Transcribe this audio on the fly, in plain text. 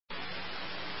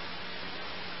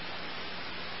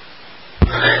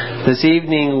This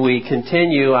evening we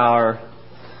continue our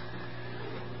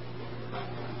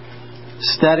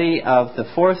study of the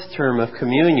fourth term of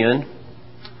communion,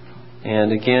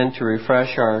 and again to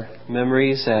refresh our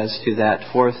memories as to that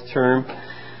fourth term,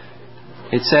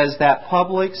 it says that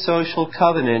public social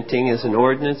covenanting is an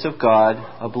ordinance of God,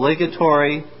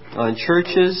 obligatory on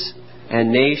churches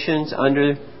and nations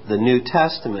under the New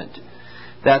Testament,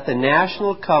 that the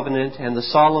national covenant and the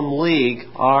solemn league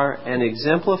are an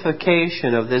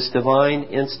exemplification of this divine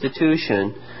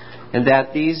institution, and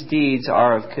that these deeds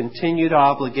are of continued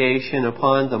obligation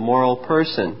upon the moral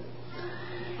person.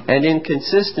 And in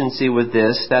consistency with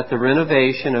this, that the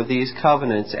renovation of these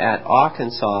covenants at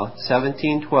Arkansas,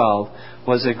 1712,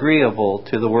 was agreeable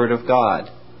to the Word of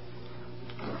God.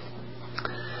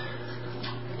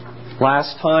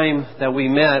 Last time that we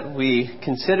met, we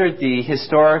considered the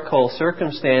historical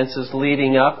circumstances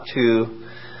leading up to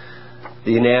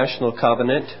the National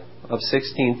Covenant of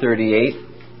 1638,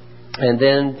 and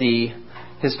then the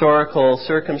historical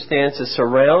circumstances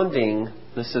surrounding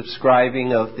the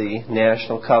subscribing of the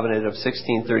National Covenant of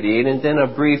 1638, and then a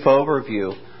brief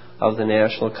overview of the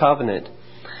National Covenant.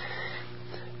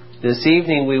 This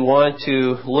evening we want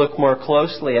to look more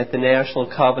closely at the National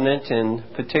Covenant and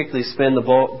particularly spend the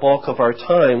bulk of our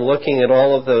time looking at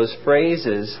all of those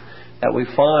phrases that we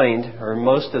find, or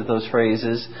most of those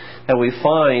phrases that we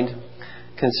find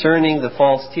concerning the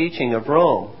false teaching of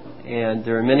Rome. And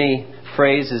there are many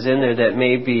phrases in there that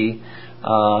may be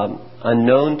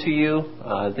unknown to you.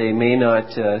 They may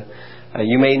not,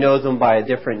 you may know them by a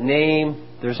different name.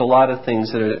 There's a lot of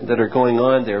things that are going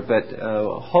on there, but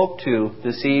hope to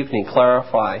this evening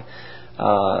clarify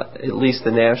at least the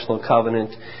National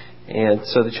Covenant, and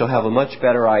so that you'll have a much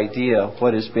better idea of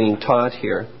what is being taught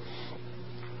here.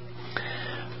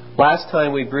 Last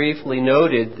time we briefly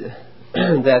noted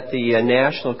that the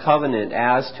National Covenant,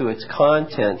 as to its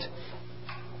content,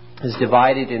 is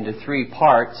divided into three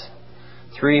parts,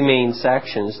 three main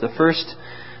sections. The first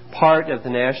part of the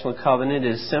National Covenant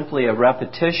is simply a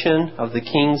repetition of the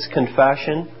King's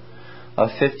Confession of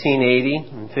 1580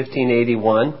 and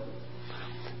 1581,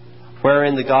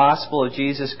 wherein the gospel of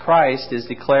Jesus Christ is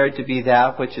declared to be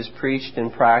that which is preached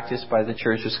and practiced by the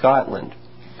Church of Scotland.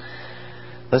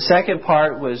 The second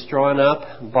part was drawn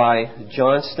up by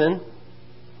Johnston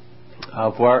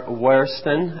of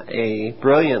Waristoun, a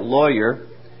brilliant lawyer,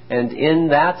 and in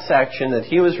that section that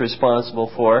he was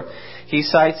responsible for, he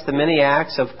cites the many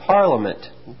acts of Parliament,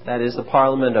 that is the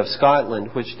Parliament of Scotland,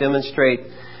 which demonstrate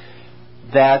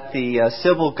that the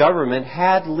civil government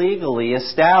had legally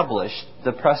established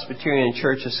the Presbyterian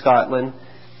Church of Scotland,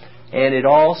 and it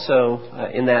also,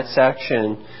 in that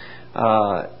section,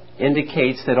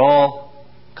 indicates that all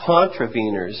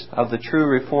contraveners of the true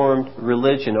Reformed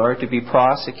religion are to be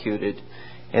prosecuted,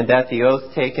 and that the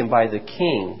oath taken by the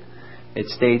King, it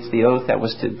states the oath that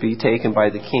was to be taken by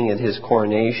the King at his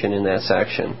coronation in that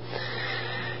section.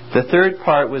 The third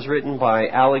part was written by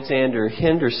Alexander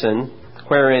Henderson,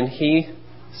 wherein he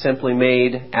simply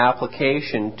made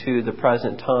application to the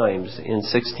present times in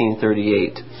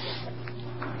 1638.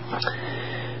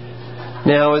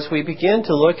 Now, as we begin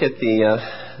to look at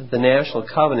the National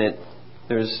Covenant,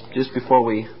 just before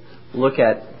we look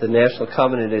at the National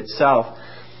Covenant itself,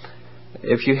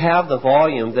 if you have the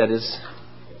volume that is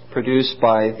produced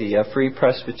by the Free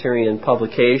Presbyterian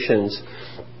Publications,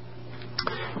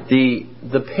 the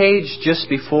page just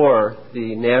before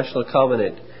the National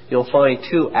Covenant, you'll find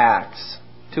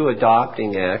two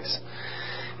adopting acts,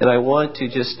 and I want to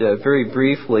just very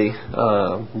briefly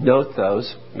note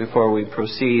those before we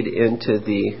proceed into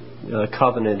the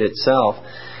covenant itself.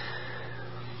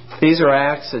 These are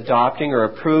acts adopting or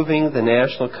approving the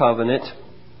National Covenant.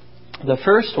 The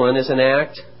first one is an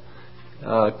act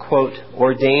quote,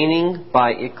 ordaining by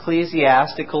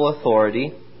ecclesiastical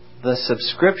authority the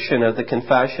subscription of the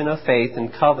Confession of Faith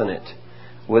and Covenant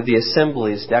with the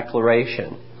Assembly's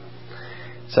declaration.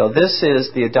 So this is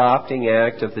the adopting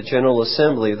act of the General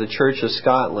Assembly of the Church of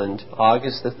Scotland,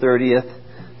 August the 30th,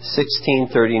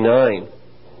 1639.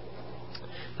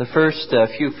 The first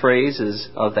few phrases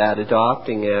of that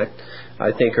adopting act,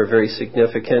 I think, are very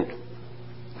significant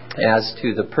as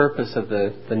to the purpose of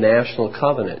the National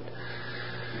Covenant.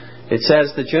 It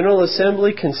says, the General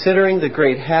Assembly, considering the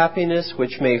great happiness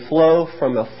which may flow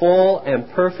from a full and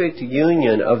perfect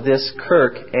union of this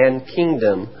kirk and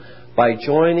kingdom by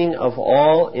joining of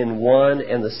all in one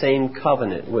and the same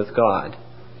covenant with God.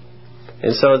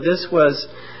 And so this was,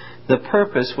 the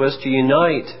purpose was to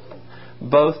unite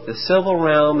both the civil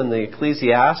realm and the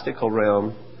ecclesiastical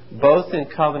realm, both in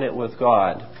covenant with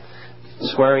God,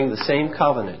 swearing the same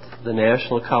covenant, the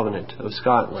National Covenant of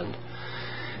Scotland.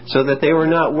 so that they were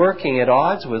not working at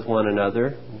odds with one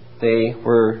another. They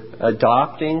were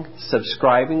adopting,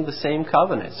 subscribing the same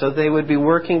covenant. So they would be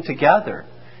working together,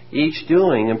 each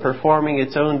doing and performing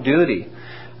its own duty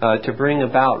to bring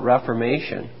about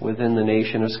reformation within the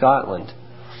nation of Scotland.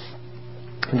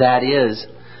 That is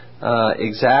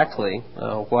exactly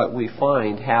what we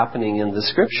find happening in the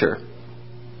Scripture.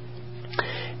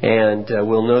 And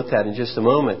we'll note that in just a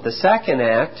moment. The second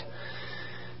act,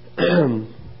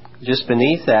 just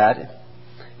beneath that,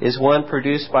 is one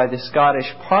produced by the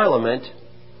Scottish Parliament,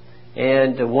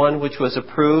 and one which was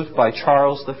approved by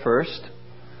Charles I,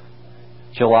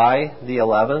 July the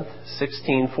 11th,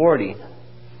 1640.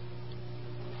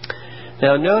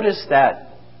 Now notice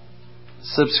that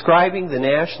subscribing the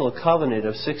National Covenant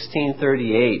of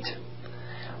 1638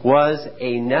 was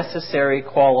a necessary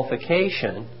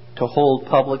qualification to hold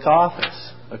public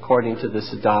office, according to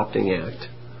this Adopting Act.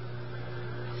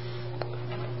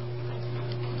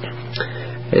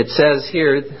 It says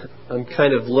here, I'm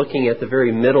kind of looking at the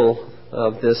very middle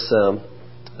of this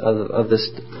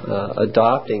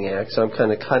Adopting Act, so I'm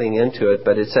kind of cutting into it,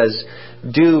 but it says,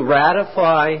 do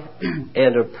ratify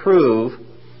and approve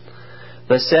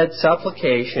the said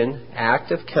supplication,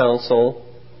 act of council,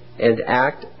 and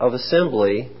act of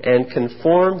assembly, and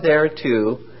conform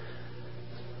thereto,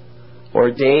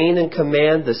 ordain and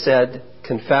command the said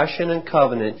confession and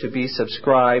covenant to be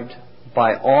subscribed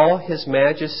by all His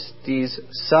Majesty's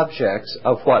subjects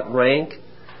of what rank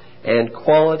and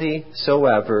quality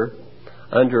soever,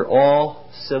 under all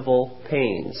civil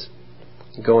pains.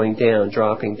 Going down,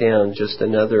 dropping down just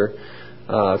another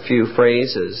few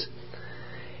phrases.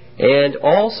 And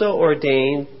also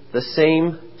ordain the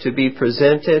same to be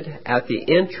presented at the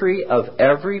entry of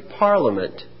every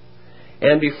Parliament,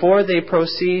 and before they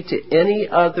proceed to any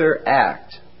other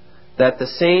act, that the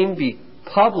same be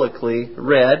publicly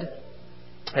read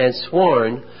and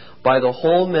sworn by the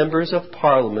whole members of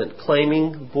Parliament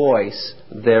claiming voice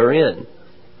therein.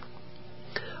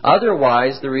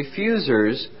 Otherwise, the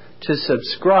refusers to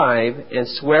subscribe and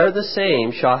swear the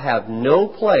same shall have no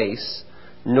place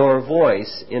nor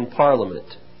voice in Parliament.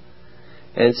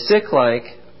 And siclike,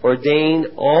 ordain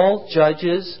all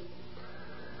judges,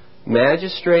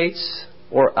 magistrates,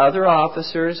 or other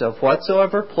officers of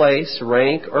whatsoever place,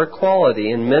 rank, or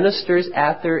quality, and ministers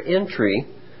at their entry,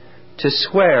 to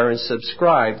swear and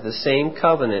subscribe the same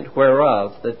covenant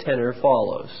whereof the tenor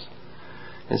follows.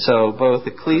 And so both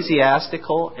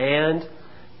ecclesiastical and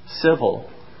civil,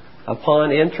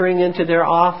 upon entering into their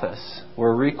office,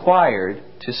 were required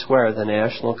to swear the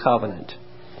national covenant.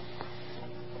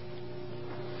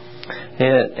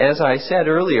 And as I said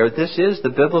earlier, this is the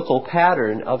biblical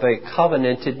pattern of a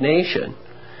covenanted nation,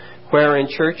 wherein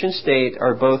church and state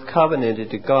are both covenanted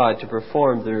to God to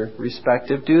perform their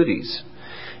respective duties.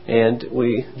 And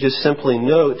we just simply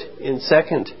note in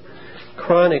 2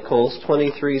 Chronicles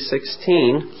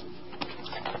 23:16,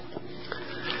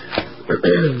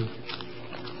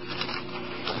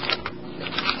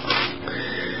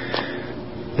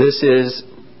 this is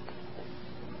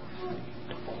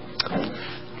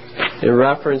in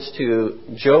reference to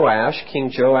Joash,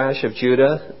 King Joash of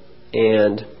Judah,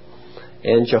 and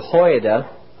Jehoiada,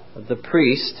 the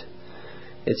priest.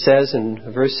 It says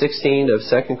in verse 16 of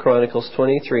 2 Chronicles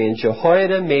 23, and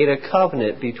Jehoiada made a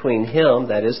covenant between him,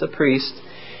 that is the priest,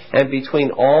 and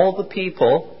between all the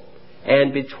people,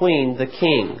 and between the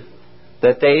king,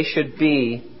 that they should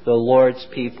be the Lord's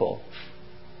people.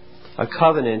 A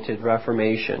covenanted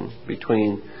reformation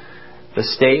between the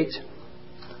state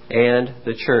and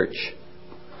the church,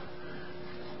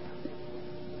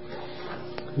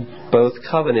 both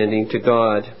covenanting to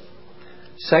God.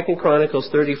 2 Chronicles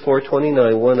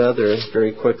 34:29, one other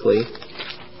very quickly.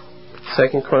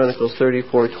 2 Chronicles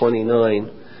 34:29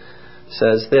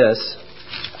 says this,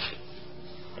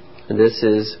 and this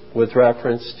is with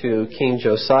reference to King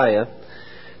Josiah.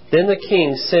 Then the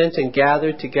king sent and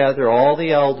gathered together all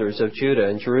the elders of Judah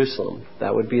and Jerusalem.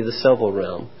 That would be the civil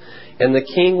realm. And the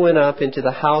king went up into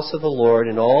the house of the Lord,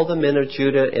 and all the men of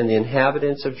Judah and the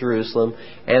inhabitants of Jerusalem,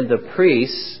 and the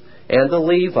priests and the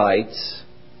Levites,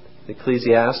 the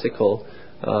ecclesiastical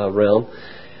realm,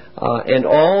 and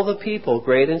all the people,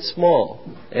 great and small.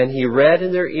 And he read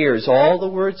in their ears all the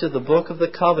words of the book of the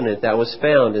covenant that was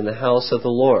found in the house of the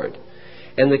Lord.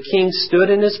 And the king stood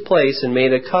in his place and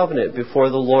made a covenant before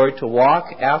the Lord to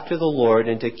walk after the Lord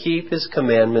and to keep His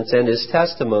commandments and His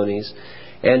testimonies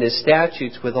and His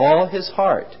statutes with all his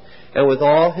heart and with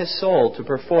all his soul, to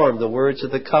perform the words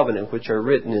of the covenant which are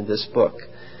written in this book.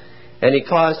 And he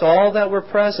caused all that were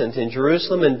present in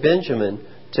Jerusalem and Benjamin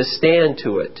to stand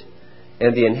to it.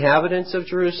 And the inhabitants of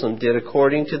Jerusalem did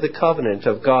according to the covenant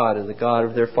of God and the God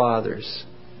of their fathers.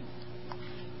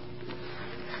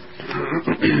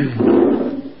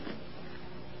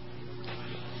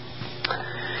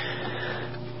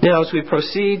 Now, as we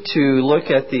proceed to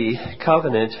look at the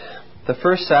covenant, the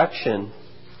first section,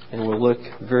 and we'll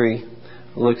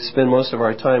spend most of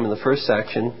our time in the first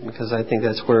section because I think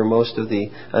that's where most of the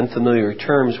unfamiliar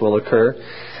terms will occur.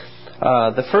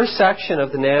 The first section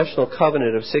of the National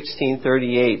Covenant of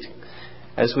 1638,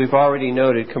 as we've already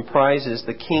noted, comprises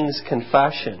the King's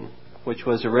Confession, which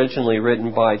was originally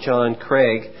written by John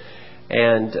Craig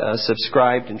and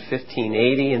subscribed in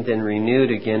 1580 and then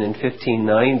renewed again in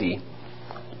 1590.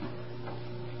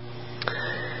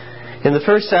 In the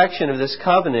first section of this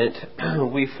covenant,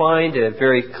 we find a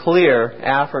very clear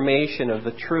affirmation of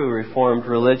the true Reformed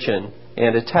religion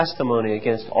and a testimony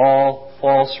against all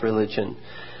false religion,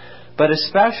 but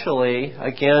especially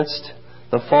against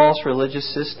the false religious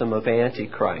system of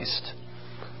Antichrist,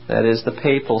 that is, the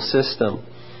papal system.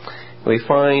 We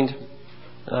find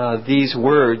these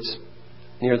words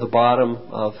near the bottom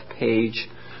of page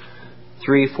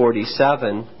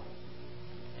 347.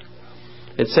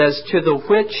 It says, "To the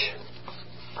which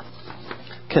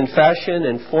confession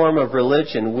and form of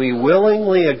religion we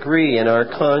willingly agree in our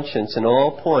conscience in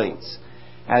all points,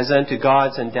 as unto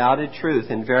God's undoubted truth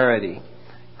and verity,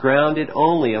 grounded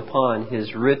only upon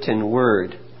His written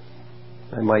word."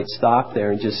 I might stop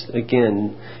there and just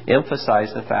again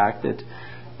emphasize the fact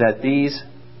that these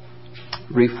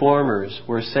reformers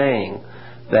were saying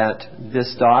that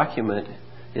this document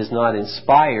is not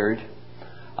inspired,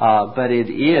 but it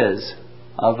is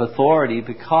of authority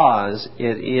because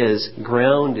it is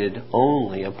grounded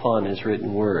only upon His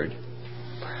written word.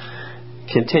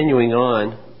 Continuing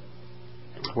on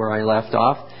where I left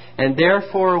off, "And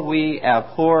therefore we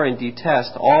abhor and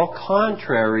detest all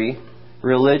contrary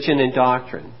religion and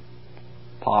doctrine."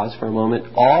 Pause for a moment.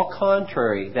 All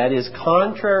contrary, that is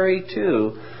contrary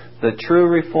to the true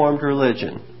Reformed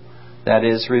religion that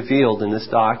is revealed in this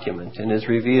document and is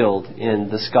revealed in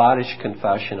the Scottish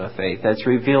Confession of Faith, that's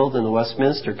revealed in the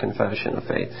Westminster Confession of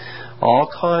Faith. All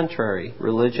contrary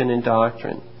religion and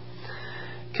doctrine.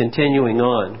 Continuing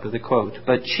on with the quote,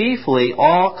 "But chiefly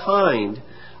all kind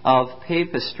of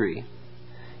papistry,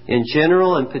 in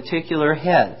general and particular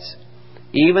heads,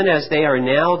 even as they are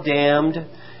now damned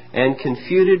and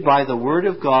confuted by the Word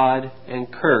of God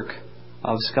and Kirk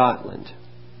of Scotland.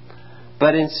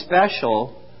 But in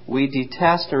special, we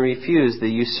detest and refuse the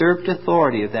usurped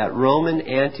authority of that Roman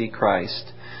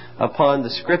Antichrist upon the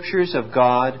Scriptures of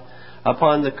God,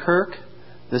 upon the Kirk,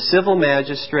 the civil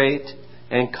magistrate,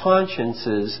 and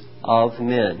consciences of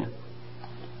men."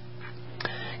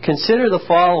 Consider the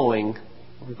following.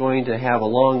 We're going to have a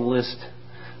long list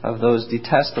of those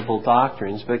detestable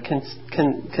doctrines, but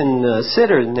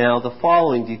consider now the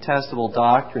following detestable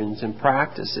doctrines and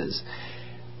practices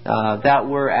that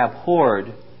were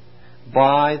abhorred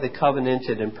by the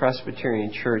Covenanted and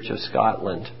Presbyterian Church of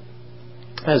Scotland,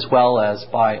 as well as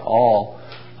by all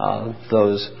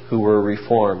those who were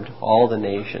Reformed, all the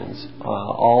nations,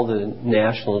 all the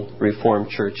national Reformed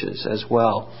churches as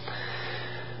well.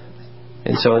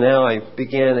 And so now I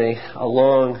began a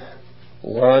long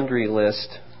laundry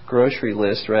list, grocery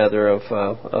list rather, of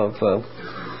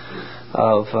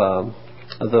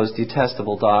those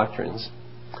detestable doctrines.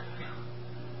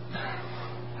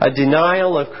 A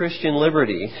denial of Christian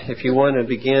liberty. If you want to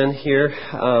begin here,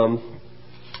 I'm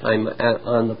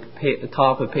on the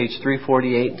top of page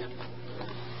 348,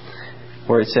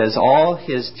 where it says, "All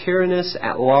His tyrannous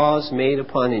laws made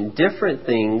upon indifferent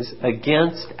things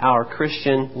against our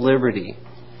Christian liberty."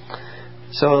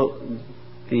 So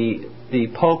the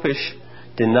popish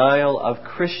denial of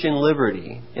Christian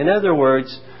liberty. In other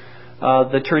words,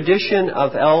 the tradition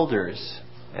of elders,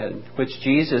 which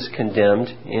Jesus condemned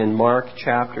in Mark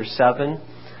chapter 7.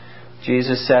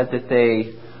 Jesus said that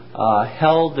they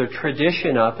held their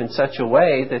tradition up in such a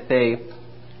way that they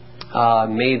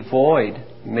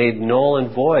made null and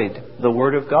void the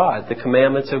Word of God. The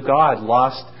commandments of God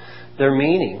lost their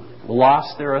meaning,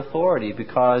 lost their authority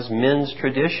because men's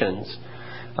traditions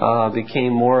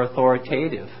became more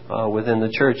authoritative within the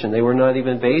church, and they were not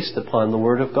even based upon the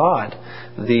Word of God,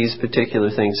 these particular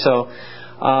things. So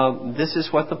this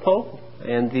is what the Pope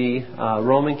and the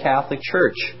Roman Catholic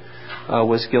Church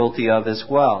was guilty of as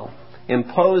well,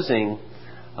 imposing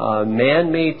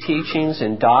man-made teachings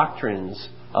and doctrines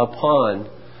upon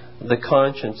the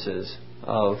consciences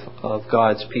of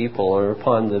God's people, or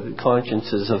upon the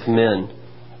consciences of men.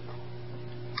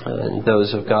 And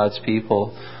those of God's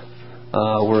people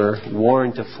were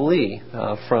warned to flee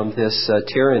from this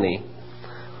tyranny,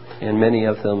 and many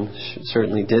of them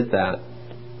certainly did that.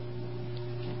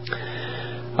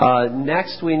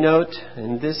 Next we note,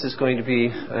 and this is going to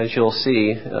be, as you'll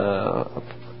see,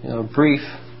 brief.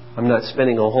 I'm not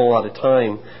spending a whole lot of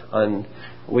time on.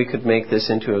 We could make this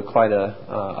into quite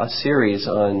a series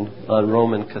on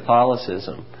Roman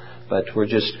Catholicism, but we're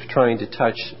just trying to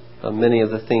touch many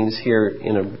of the things here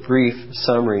in a brief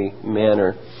summary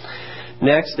manner.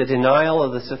 Next, the denial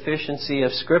of the sufficiency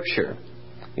of Scripture.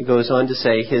 He goes on to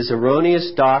say, his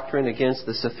erroneous doctrine against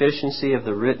the sufficiency of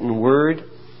the written word,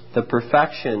 the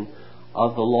perfection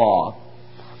of the law.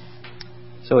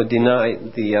 So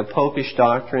the popish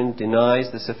doctrine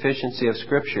denies the sufficiency of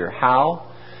Scripture. How?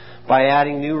 By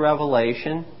adding new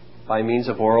revelation by means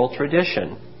of oral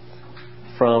tradition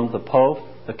from the Pope,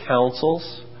 the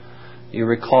councils. You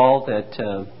recall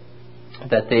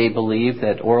that they believed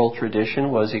that oral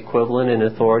tradition was equivalent in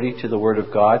authority to the Word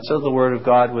of God, so the Word of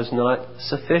God was not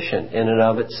sufficient in and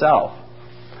of itself.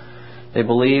 They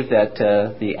believed that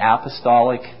the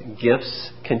apostolic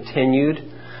gifts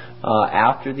continued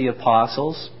after the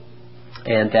apostles,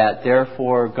 and that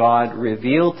therefore God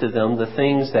revealed to them the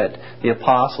things that the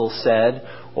apostles said,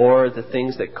 or the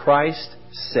things that Christ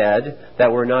said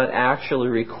that were not actually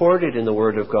recorded in the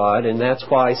Word of God. And that's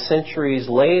why centuries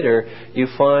later you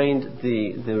find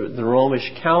the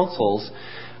Romish councils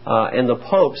and the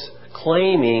popes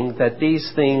claiming that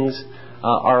these things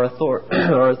are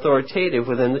authoritative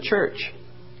within the church.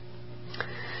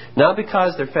 Not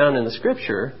because they're found in the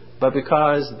Scripture, but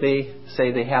because they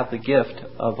say they have the gift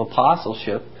of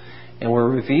apostleship and were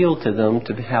revealed to them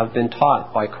to have been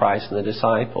taught by Christ and the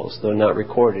disciples, though not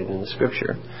recorded in the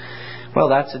Scripture. Well,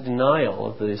 that's a denial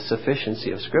of the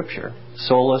sufficiency of Scripture.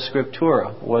 Sola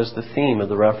Scriptura was the theme of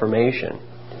the Reformation.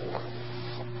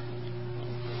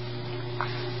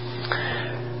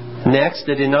 Next,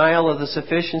 the denial of the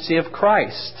sufficiency of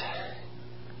Christ.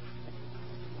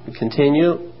 We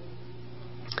continue.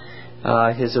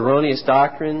 His erroneous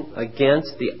doctrine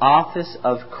against the office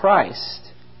of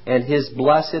Christ and His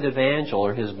blessed evangel,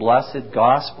 or His blessed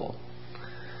gospel.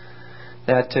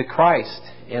 That Christ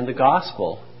and the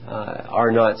gospel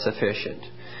are not sufficient.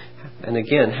 And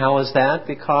again, how is that?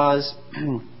 Because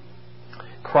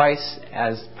Christ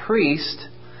as priest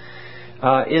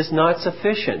is not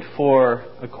sufficient for,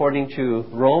 according to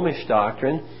Romish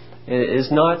doctrine,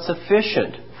 is not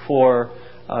sufficient for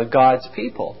God's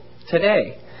people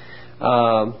today.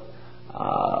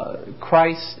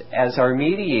 Christ as our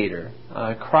mediator,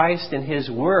 Christ in His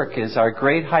work as our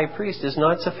great high priest is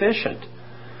not sufficient.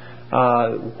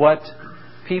 What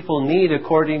people need,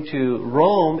 according to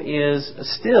Rome, is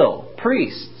still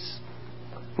priests.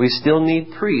 We still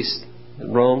need priests,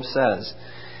 Rome says.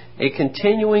 A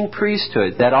continuing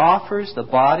priesthood that offers the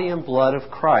body and blood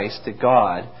of Christ to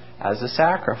God as a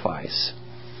sacrifice.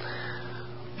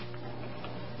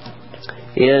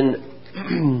 In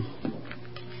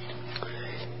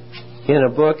a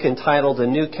book entitled The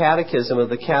New Catechism of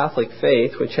the Catholic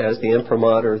Faith, which has the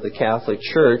imprimatur of the Catholic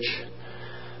Church,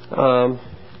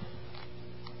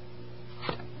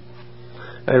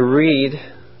 I read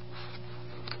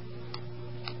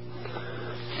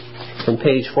from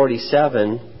page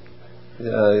 47,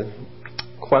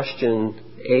 question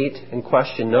 8 and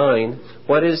question 9,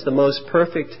 what is the most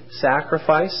perfect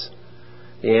sacrifice?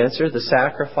 The answer, the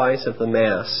sacrifice of the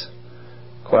Mass.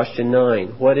 Question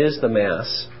 9, what is the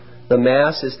Mass? The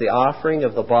Mass is the offering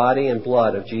of the body and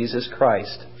blood of Jesus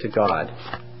Christ to God.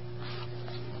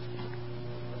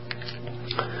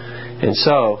 And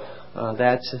so,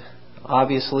 that's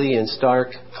obviously in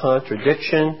stark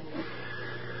contradiction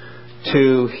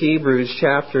to Hebrews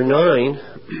chapter 9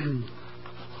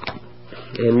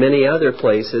 and many other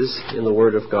places in the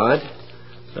Word of God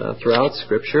throughout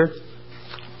Scripture.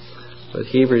 But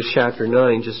Hebrews chapter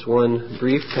 9, just one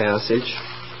brief passage,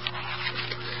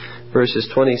 verses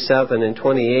 27 and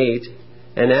 28.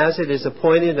 And as it is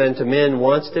appointed unto men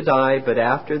once to die, but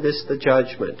after this the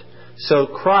judgment, so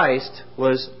Christ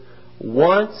was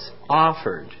once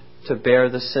offered to bear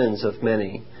the sins of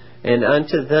many. And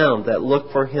unto them that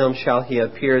look for Him shall He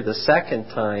appear the second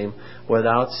time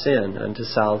without sin unto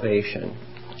salvation.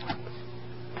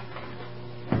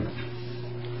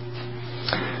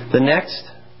 The next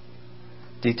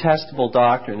detestable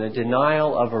doctrine, a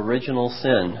denial of original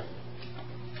sin.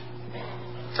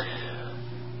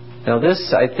 Now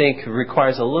this, I think,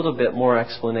 requires a little bit more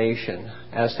explanation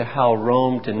as to how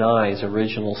Rome denies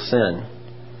original sin.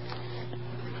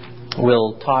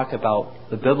 We'll talk about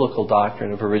the biblical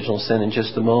doctrine of original sin in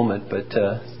just a moment, but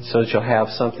so that you'll have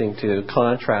something to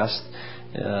contrast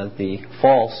the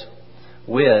false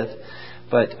with.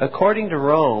 But according to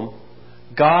Rome,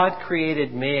 God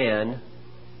created man.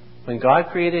 When God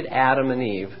created Adam and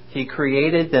Eve, He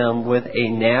created them with a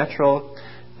natural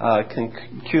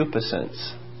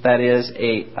concupiscence. That is,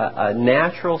 a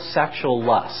natural sexual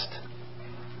lust.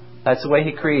 That's the way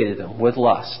He created them, with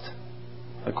lust,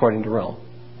 according to Rome.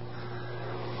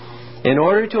 In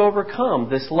order to overcome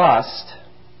this lust,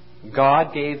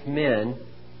 God gave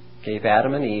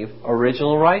Adam and Eve,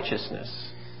 original righteousness.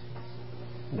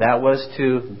 That was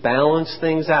to balance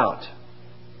things out,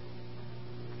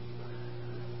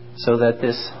 so that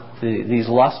these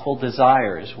lustful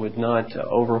desires would not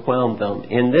overwhelm them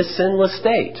in this sinless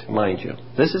state, mind you.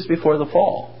 This is before the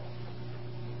fall.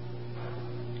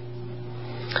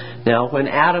 Now, when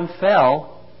Adam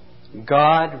fell,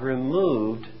 God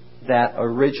removed that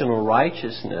original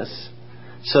righteousness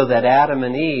so that Adam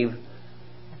and Eve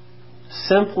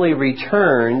simply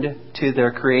returned to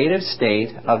their creative state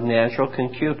of natural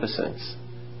concupiscence.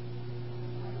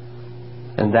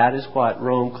 And that is what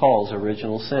Rome calls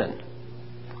original sin.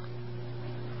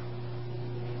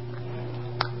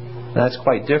 That's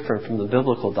quite different from the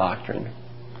biblical doctrine.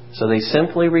 So they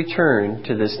simply return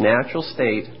to this natural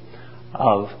state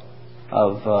of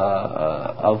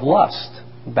lust,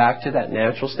 back to that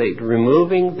natural state,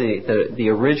 removing the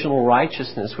original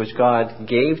righteousness which God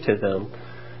gave to them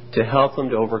to help them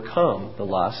to overcome the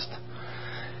lust.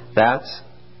 That's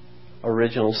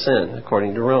original sin,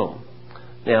 according to Rome.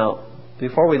 Now,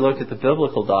 before we look at the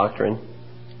biblical doctrine,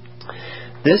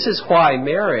 this is why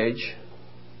marriage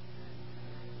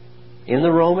in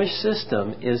the Romish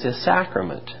system is a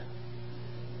sacrament.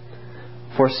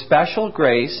 For special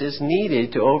grace is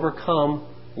needed to overcome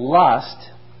lust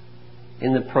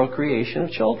in the procreation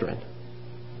of children.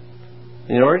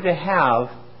 In order to have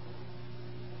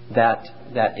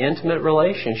that intimate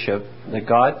relationship that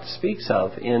God speaks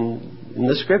of in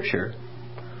the Scripture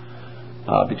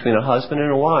between a husband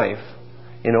and a wife,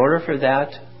 in order for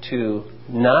that to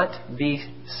not be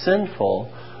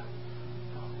sinful,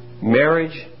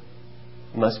 marriage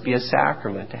must be a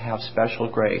sacrament to have special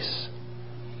grace.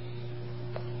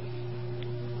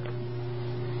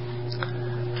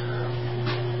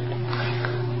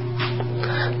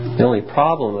 The only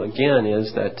problem, again,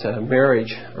 is that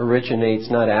marriage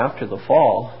originates not after the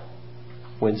fall,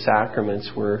 when sacraments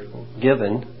were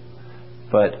given,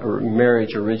 but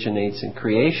marriage originates in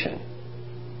creation,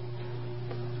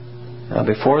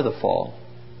 before the fall.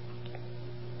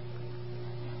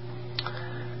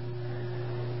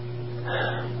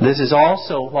 This is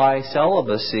also why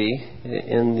celibacy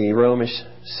in the Romish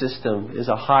system is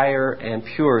a higher and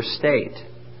pure state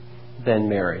than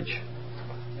marriage,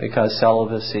 because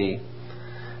celibacy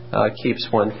keeps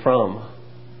one from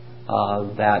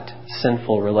that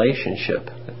sinful relationship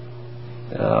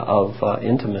of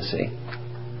intimacy.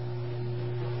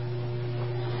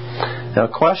 Now,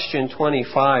 question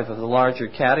 25 of the larger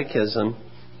catechism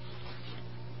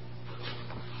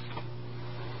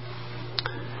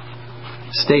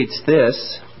states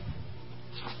this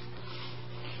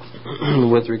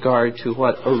with regard to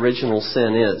what original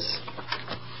sin is.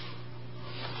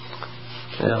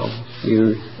 Now,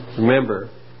 you remember,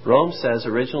 Rome says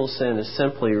original sin is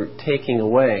simply taking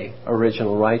away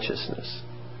original righteousness,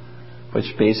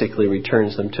 which basically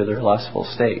returns them to their lustful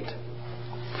state.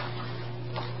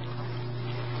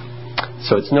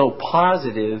 So it's no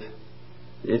positive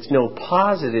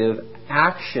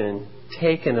action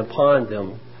taken upon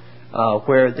them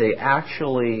where they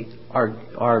actually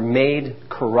are made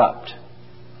corrupt.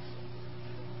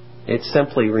 It's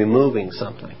simply removing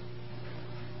something.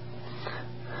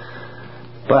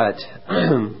 But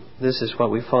this is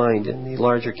what we find in the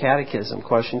larger catechism,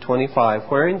 question 25.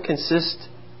 Wherein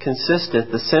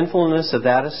consisteth the sinfulness of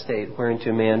that estate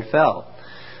whereinto man fell?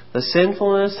 The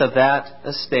sinfulness of that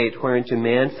estate whereinto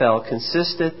man fell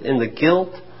consisteth in the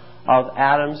guilt of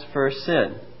Adam's first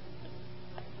sin,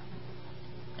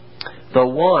 the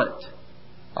want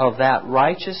of that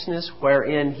righteousness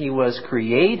wherein he was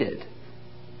created.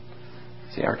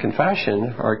 See, our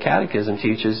confession, our catechism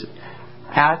teaches,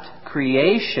 at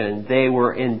creation they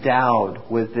were endowed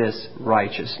with this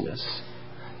righteousness.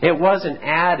 It wasn't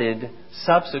added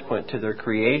subsequent to their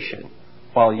creation,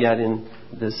 while yet in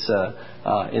this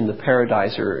in the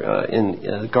paradise or in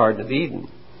the Garden of Eden.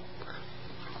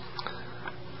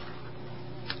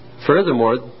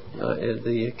 Furthermore,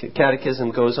 the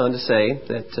Catechism goes on to say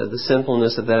that the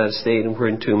sinfulness of that estate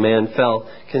whereunto man fell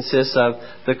consists of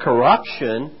the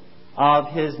corruption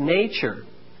of his nature,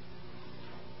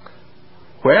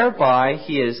 whereby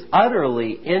he is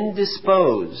utterly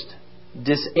indisposed,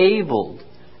 disabled,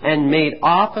 and made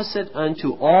opposite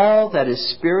unto all that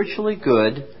is spiritually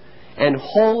good, and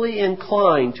wholly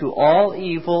inclined to all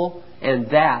evil, and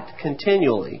that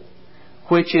continually,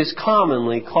 which is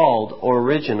commonly called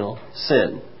original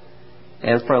sin,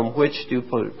 and from which do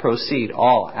proceed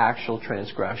all actual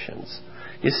transgressions.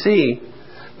 You see,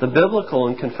 The biblical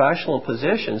and confessional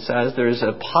position says there's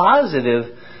a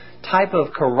positive type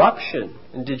of corruption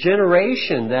and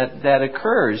degeneration that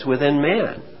occurs within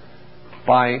man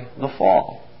by the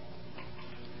fall.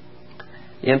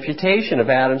 The imputation of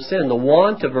Adam's sin, the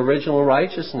want of original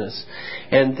righteousness,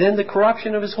 and then the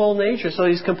corruption of his whole nature. So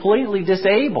he's completely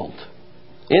disabled,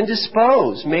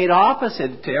 indisposed, made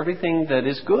opposite to everything that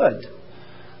is good,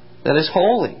 that is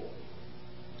holy.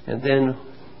 And then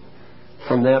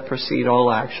from that proceed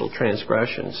all actual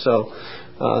transgressions. So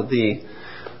the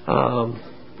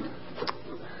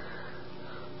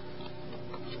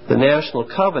National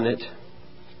Covenant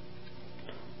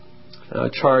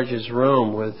charges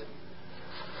Rome with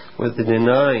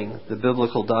denying the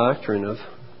biblical doctrine of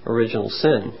original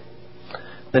sin.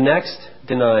 The next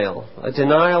denial, a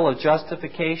denial of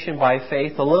justification by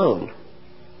faith alone.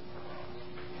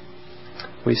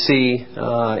 We see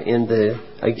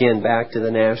again back to the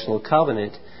National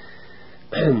Covenant,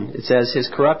 it says, his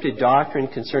corrupted doctrine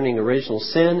concerning original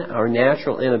sin, our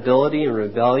natural inability and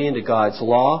rebellion to God's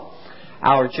law,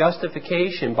 our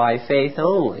justification by faith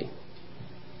only.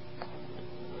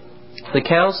 The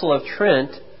Council of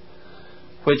Trent,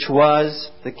 which was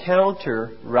the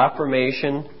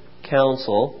counter-Reformation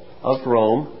Council of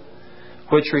Rome,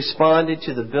 which responded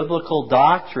to the biblical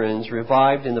doctrines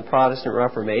revived in the Protestant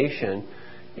Reformation,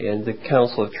 and the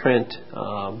Council of Trent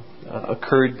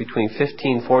occurred between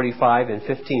 1545 and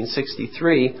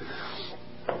 1563.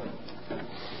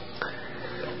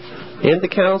 In the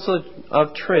Council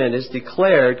of Trent is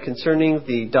declared concerning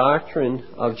the doctrine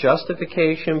of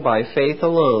justification by faith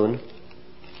alone,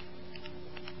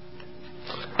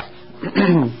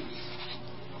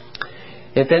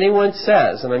 if anyone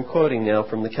says, and I'm quoting now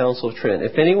from the Council of Trent,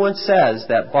 if anyone says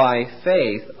that by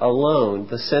faith alone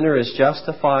the sinner is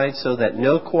justified so that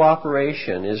no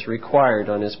cooperation is required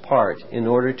on his part in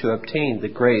order to obtain the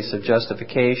grace of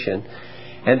justification,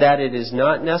 and that it is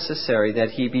not necessary that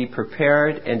he be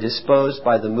prepared and disposed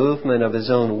by the movement of his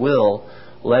own will,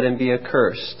 let him be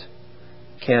accursed.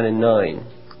 Canon 9.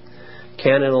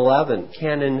 Canon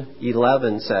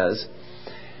 11 says,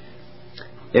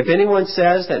 if anyone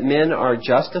says that men are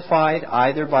justified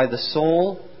either by the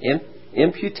sole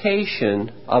imputation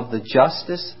of the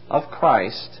justice of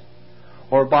Christ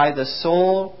or by the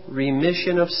sole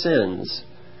remission of sins,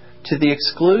 to the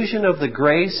exclusion of the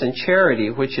grace and charity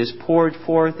which is poured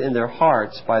forth in their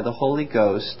hearts by the Holy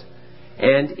Ghost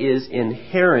and is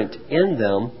inherent in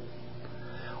them,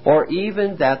 or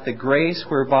even that the grace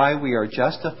whereby we are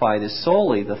justified is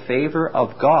solely the favor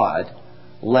of God,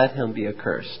 let him be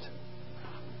accursed.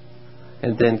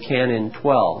 And then Canon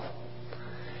 12.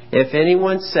 If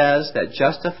anyone says that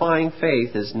justifying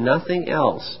faith is nothing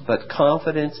else but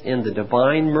confidence in the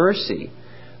divine mercy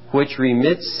which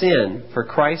remits sin for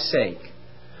Christ's sake,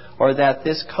 or that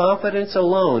this confidence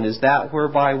alone is that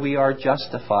whereby we are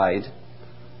justified,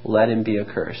 let him be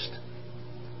accursed.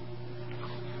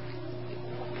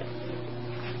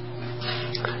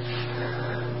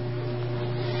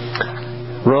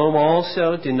 Rome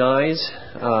also denies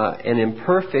an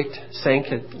imperfect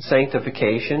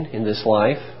sanctification in this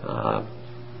life.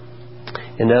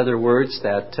 In other words,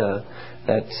 that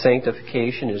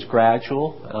sanctification is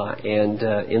gradual, and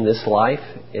in this life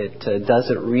it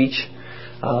doesn't reach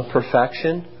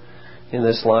perfection in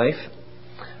this life.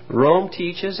 Rome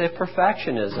teaches a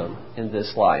perfectionism in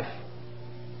this life.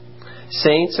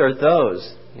 Saints are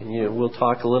those, and we'll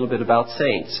talk a little bit about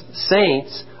saints.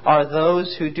 Saints are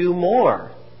those who do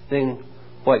more than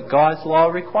what God's law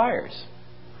requires.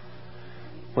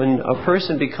 When a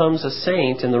person becomes a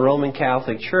saint in the Roman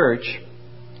Catholic Church,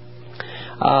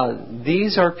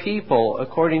 these are people,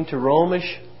 according to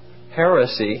Romish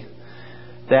heresy,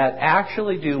 that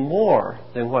actually do more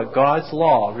than what God's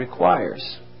law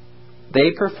requires.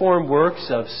 They perform works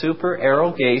of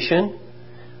supererogation,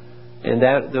 and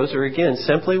those are again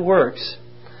simply works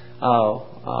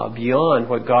beyond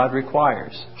what God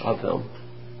requires of them.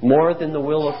 More than the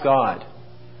will of God,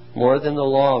 more than the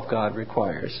law of God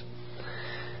requires.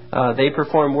 They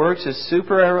perform works of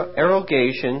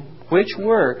supererogation, which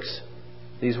works,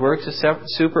 these works of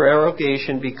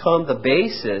supererogation, become the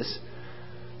basis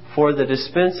for the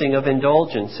dispensing of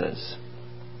indulgences.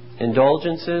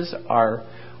 Indulgences are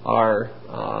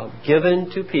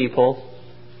given to people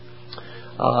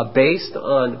based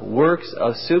on works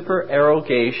of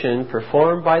supererogation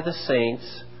performed by the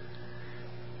saints.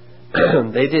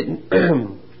 They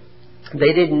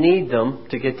didn't need them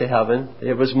to get to heaven.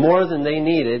 It was more than they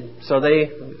needed, so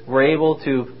they were able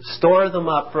to store them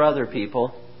up for other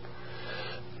people.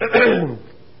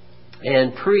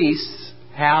 And priests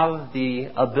have the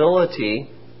ability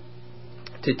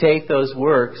to take those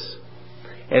works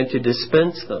and to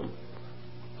dispense them.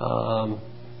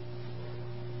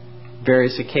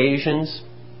 Various occasions,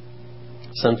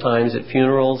 sometimes at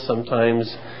funerals,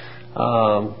 sometimes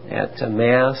at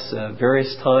Mass,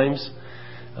 various times,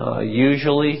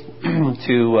 usually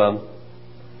to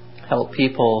help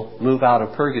people move out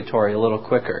of purgatory a little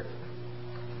quicker.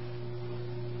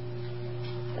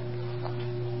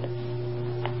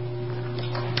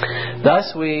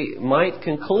 Thus, we might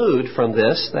conclude from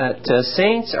this that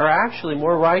saints are actually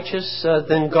more righteous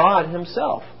than God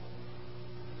Himself.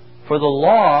 For the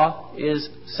law is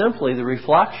simply the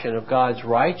reflection of God's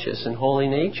righteous and holy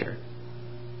nature.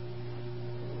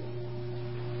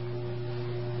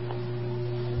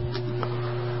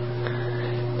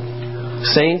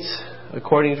 Saints,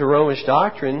 according to Romish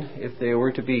doctrine, if they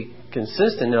were to be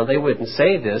consistent, now they wouldn't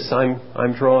say this,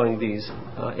 I'm drawing these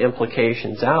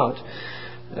implications out.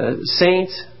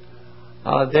 Saints,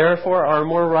 therefore, are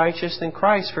more righteous than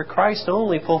Christ, for Christ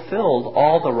only fulfilled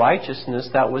all the righteousness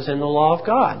that was in the law of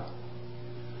God.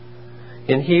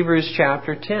 In Hebrews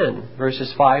chapter 10,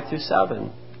 verses 5 through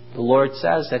 7, the Lord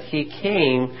says that He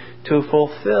came to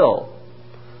fulfill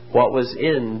what was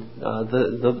in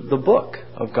the book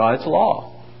of God's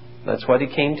law. That's what He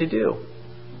came to do.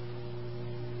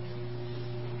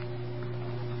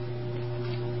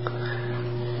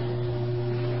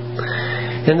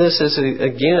 And this is,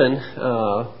 again,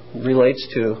 relates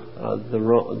to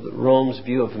Rome's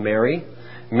view of Mary.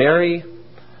 Mary,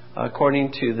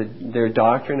 according to their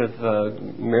doctrine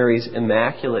of Mary's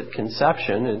Immaculate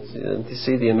Conception, you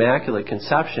see the Immaculate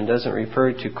Conception doesn't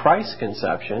refer to Christ's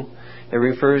conception. It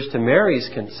refers to Mary's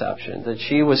conception, that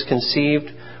she was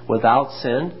conceived without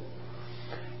sin,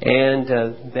 and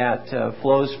that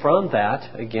flows from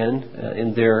that, again,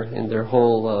 in their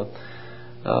whole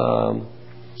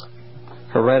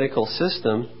heretical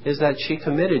system, is that she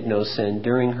committed no sin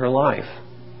during her life.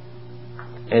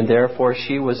 And therefore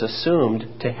she was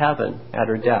assumed to heaven at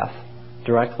her death,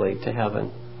 directly to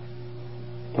heaven.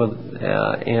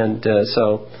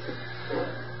 So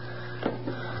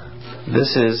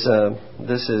this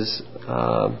is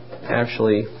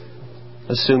actually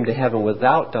assumed to heaven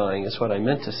without dying, is what I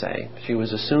meant to say. She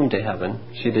was assumed to heaven.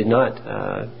 She did not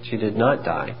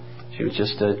die. She was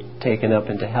just taken up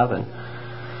into heaven.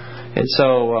 And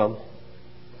so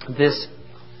this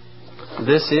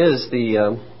is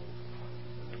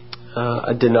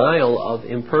a denial of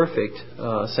imperfect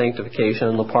sanctification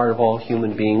on the part of all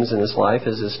human beings in this life,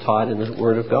 as is taught in the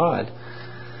Word of God.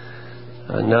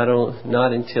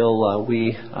 Not until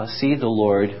we see the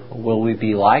Lord will we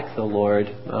be like the Lord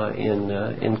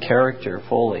in character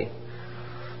fully.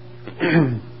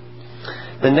 The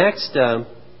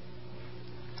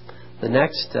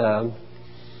next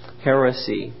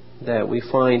heresy that we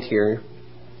find here,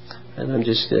 and I'm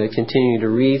just continuing to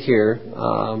read here.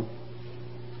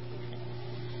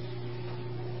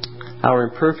 Our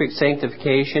imperfect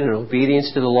sanctification and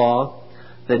obedience to the law,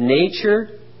 the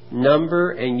nature,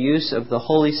 number, and use of the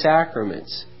holy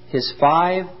sacraments, His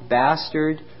 5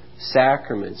 bastard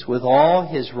sacraments, with all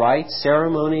His rites,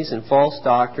 ceremonies, and false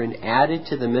doctrine added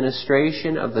to the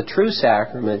ministration of the true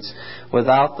sacraments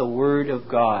without the Word of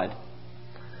God.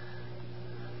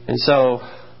 And so,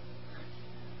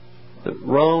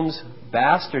 Rome's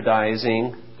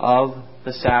bastardizing of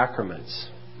the sacraments.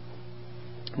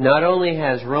 Not only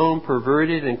has Rome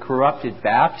perverted and corrupted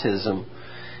baptism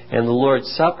and the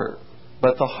Lord's Supper,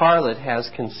 but the harlot has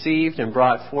conceived and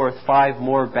brought forth 5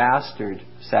 more bastard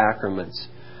sacraments,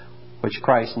 which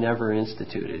Christ never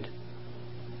instituted.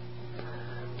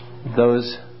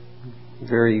 Those,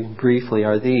 very briefly,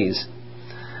 are these.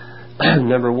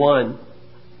 Number 1,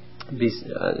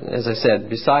 as I said,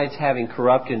 besides having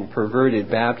corrupted and perverted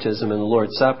baptism and the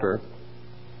Lord's Supper,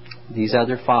 these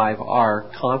other 5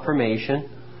 are confirmation,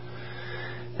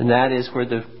 and that is where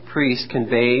the priest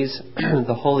conveys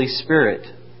the Holy Spirit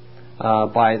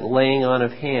by laying on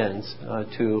of hands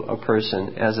to a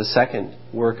person as a second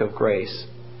work of grace.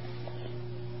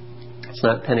 It's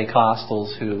not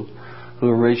Pentecostals who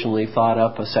originally thought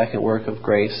up a second work of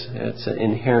grace. It's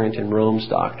inherent in Rome's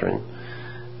doctrine,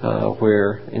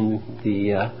 where in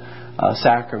the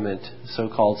sacrament,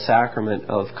 so-called sacrament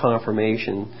of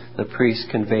confirmation, the priest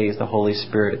conveys the Holy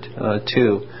Spirit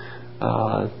to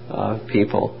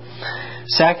people.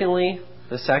 Secondly,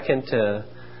 the second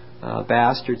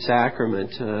bastard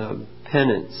sacrament,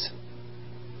 penance.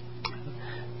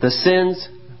 The sins,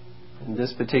 in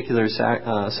this particular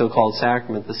so-called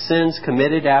sacrament, the sins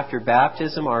committed after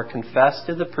baptism are confessed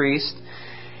to the priest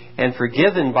and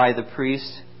forgiven by the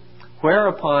priest,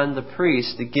 whereupon the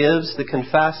priest gives the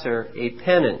confessor a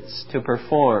penance to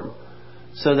perform,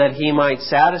 so that he might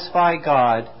satisfy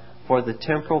God for the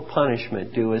temporal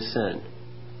punishment due as sin.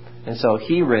 And so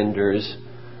He renders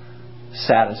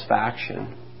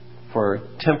satisfaction for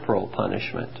temporal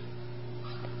punishment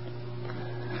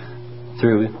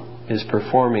through His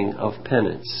performing of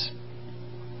penance.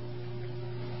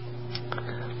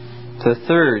 The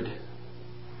third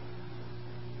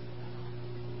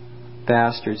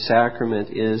bastard sacrament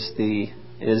is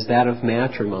that of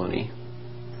matrimony.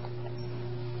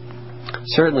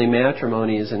 Certainly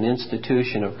matrimony is an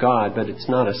institution of God, but it's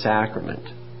not a sacrament.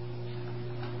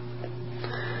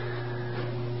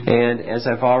 And as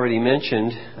I've already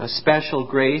mentioned, a special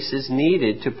grace is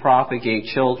needed to propagate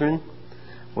children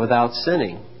without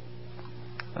sinning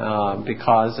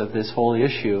because of this whole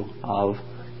issue of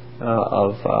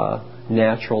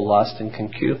natural lust and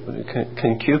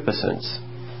concupiscence.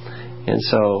 And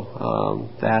so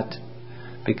that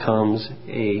becomes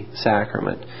a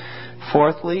sacrament.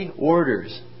 Fourthly,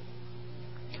 orders.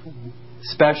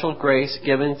 Special grace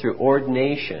given through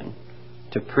ordination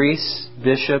to priests,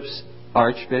 bishops,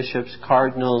 archbishops,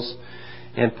 cardinals,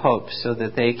 and popes, so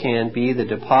that they can be the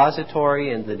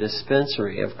depository and the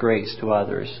dispensary of grace to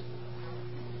others.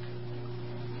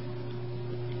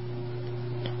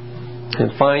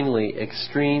 And finally,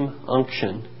 extreme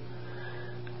unction.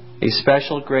 A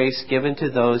special grace given to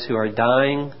those who are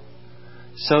dying,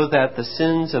 so that the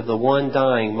sins of the one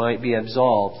dying might be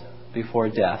absolved before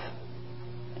death.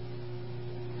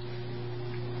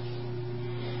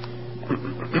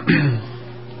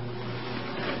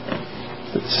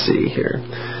 Let's see here.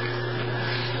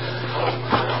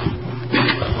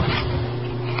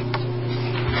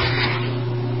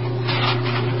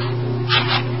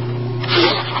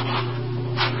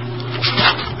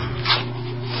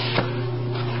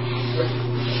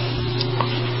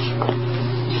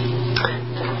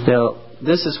 Now,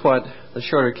 this is what the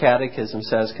Shorter Catechism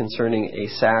says concerning a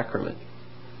sacrament.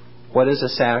 What is a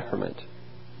sacrament?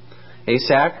 A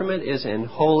sacrament is an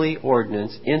holy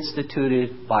ordinance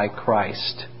instituted by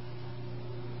Christ,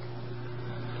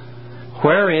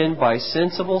 wherein by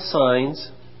sensible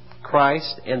signs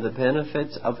Christ and the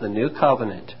benefits of the new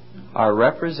covenant are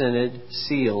represented,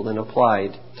 sealed, and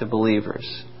applied to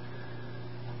believers.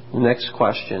 Next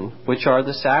question. Which are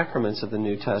the sacraments of the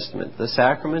New Testament? The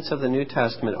sacraments of the New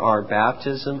Testament are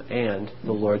baptism and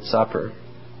the Lord's Supper.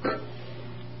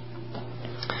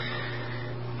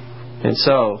 And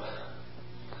so,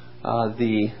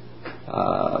 the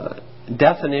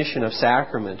definition of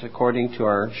sacrament, according to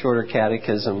our Shorter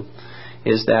Catechism,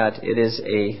 is that it is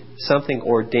something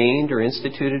ordained or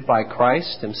instituted by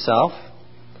Christ Himself,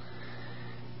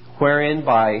 wherein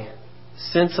by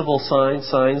sensible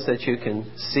signs that you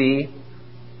can see,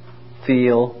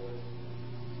 feel,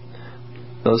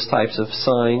 those types of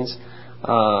signs,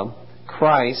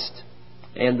 Christ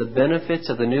and the benefits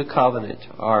of the new covenant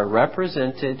are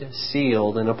represented,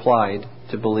 sealed, and applied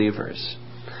to believers.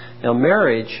 Now,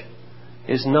 marriage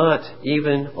is not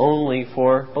even only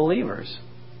for believers.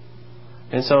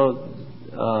 And so,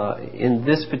 in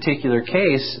this particular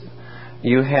case,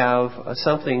 you have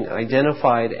something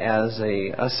identified as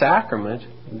a sacrament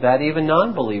that even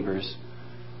non-believers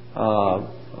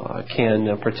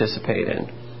can participate in.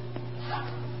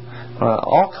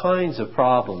 All kinds of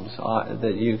problems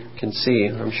that you can see,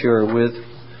 I'm sure, with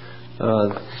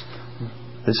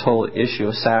this whole issue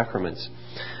of sacraments.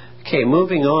 Okay,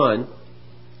 moving on.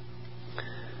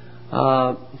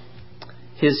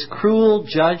 His cruel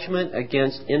judgment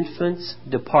against infants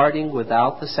departing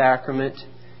without the sacrament,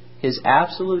 His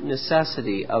absolute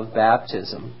necessity of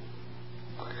baptism.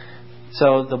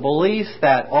 So the belief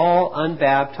that all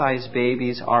unbaptized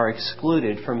babies are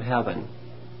excluded from heaven.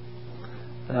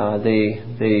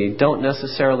 They don't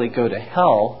necessarily go to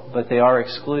hell, but they are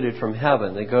excluded from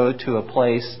heaven. They go to a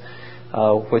place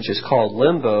which is called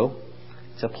limbo.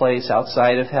 It's a place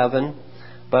outside of heaven,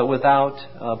 but without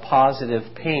positive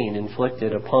pain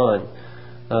inflicted upon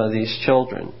these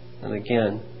children. And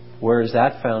again, where is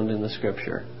that found in the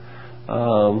Scripture?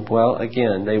 Well,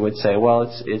 again, they would say, well,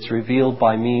 it's revealed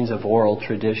by means of oral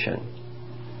tradition.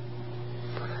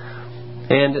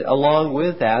 And along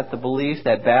with that, the belief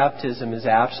that baptism is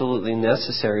absolutely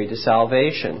necessary to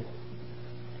salvation.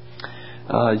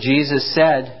 Jesus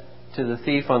said to the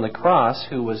thief on the cross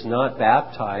who was not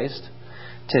baptized,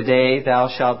 "Today thou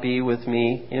shalt be with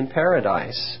me in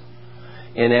paradise."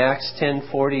 In Acts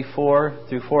 10:44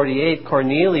 through 48,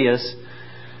 Cornelius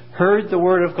heard the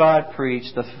Word of God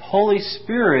preached. The Holy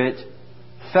Spirit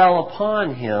fell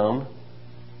upon him,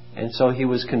 and so he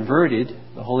was converted.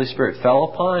 The Holy Spirit fell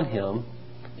upon him.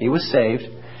 He was saved.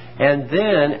 And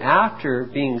then, after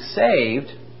being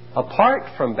saved, apart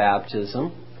from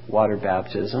baptism, water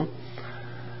baptism,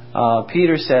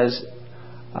 Peter says,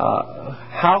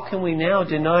 how can we now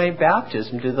deny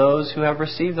baptism to those who have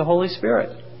received the Holy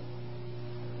Spirit?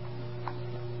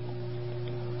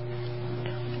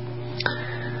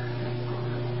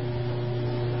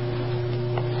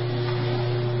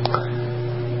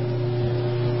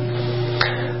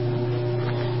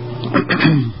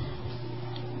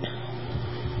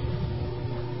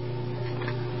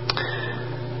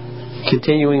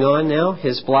 Continuing on now,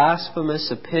 his blasphemous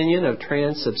opinion of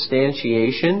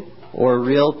transubstantiation, or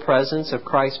real presence of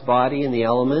Christ's body in the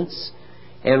elements,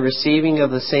 and receiving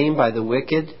of the same by the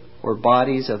wicked, or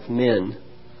bodies of men.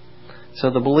 So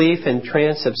the belief in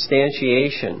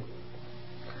transubstantiation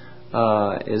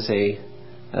is a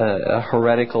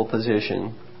heretical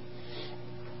position.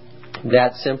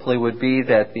 That simply would be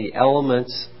that the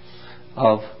elements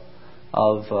of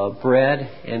bread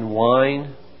and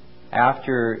wine,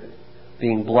 after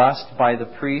being blessed by the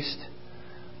priest,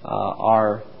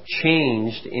 are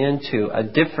changed into a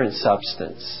different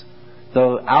substance.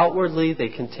 Though outwardly they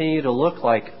continue to look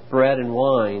like bread and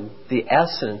wine, the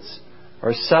essence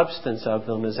or substance of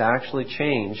them is actually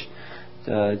changed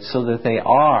so that they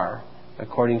are,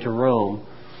 according to Rome,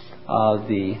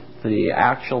 the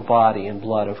actual body and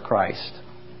blood of Christ.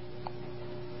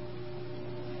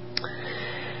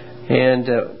 And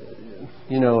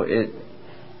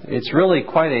it's really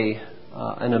quite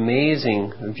an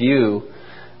amazing view,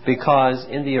 because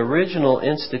in the original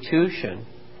institution,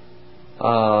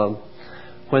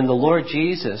 when the Lord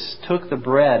Jesus took the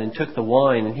bread and took the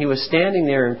wine, and he was standing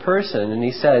there in person, and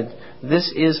he said,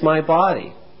 "This is my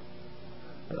body.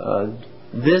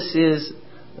 This is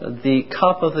the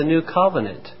cup of the new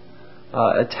covenant,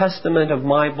 a testament of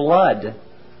my blood."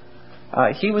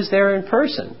 He was there in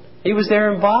person. He was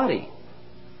there in body.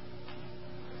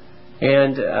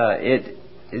 And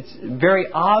it's very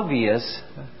obvious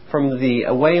from the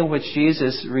way in which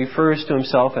Jesus refers to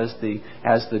himself as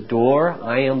the door.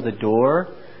 I am the door.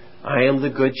 I am the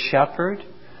good shepherd.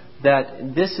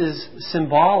 That this is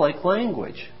symbolic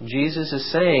language. Jesus is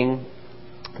saying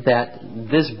that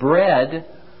this bread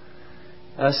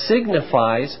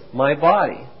signifies my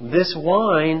body. This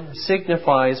wine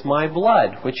signifies my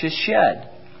blood, which is shed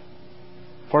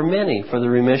for many for the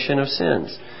remission of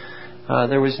sins.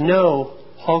 There was no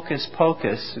hocus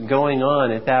pocus going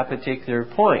on at that particular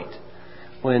point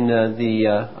when at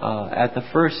the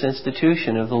first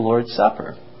institution of the Lord's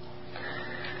Supper.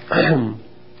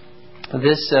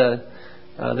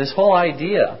 This whole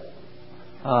idea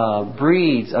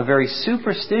breeds a very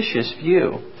superstitious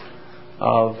view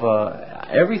of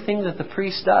everything that the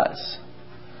priest does.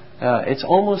 It's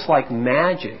almost like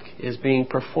magic is being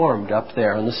performed up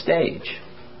there on the stage.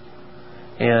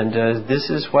 And this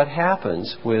is what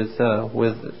happens with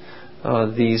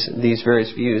these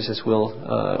various views.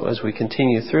 As we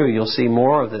continue through, you'll see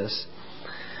more of this.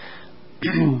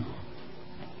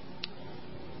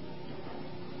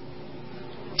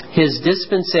 His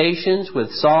dispensations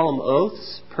with solemn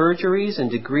oaths, perjuries,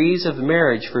 and degrees of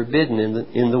marriage forbidden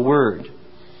in the Word.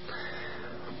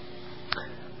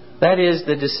 That is,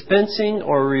 the dispensing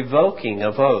or revoking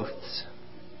of oaths.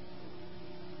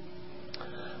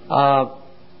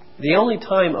 The only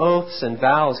time oaths and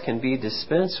vows can be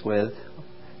dispensed with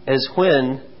is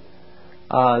when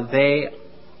they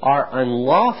are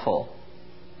unlawful.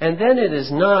 And then it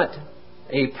is not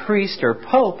a priest or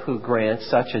pope who grants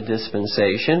such a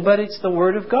dispensation, but it's the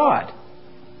Word of God,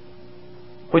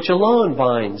 which alone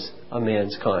binds a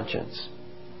man's conscience.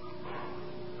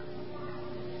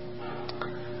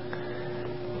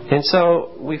 And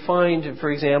so we find,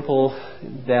 for example,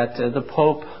 that the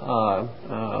Pope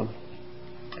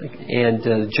and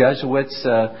Jesuits,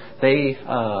 they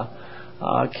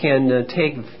can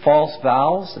take false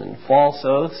vows and false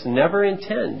oaths and never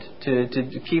intend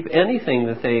to keep anything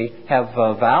that they have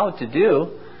vowed to do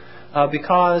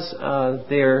because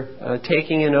they're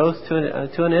taking an oath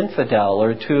to an infidel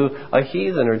or to a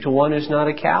heathen or to one who's not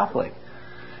a Catholic.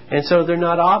 And so they're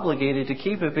not obligated to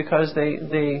keep it because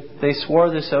they swore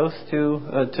this oath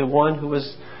to one who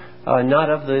was not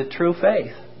of the true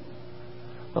faith.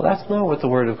 Well, that's not what the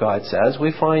Word of God says.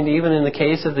 We find even in the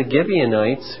case of the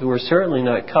Gibeonites, who were certainly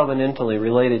not covenantally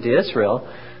related to Israel,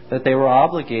 that they were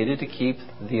obligated to keep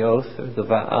the oath,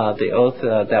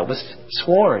 that was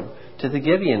sworn to the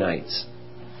Gibeonites.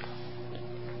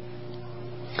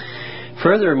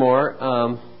 Furthermore,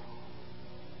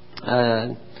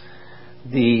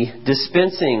 the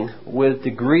dispensing with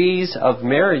degrees of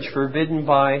marriage forbidden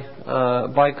by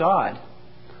God.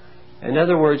 In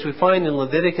other words, we find in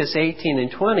Leviticus 18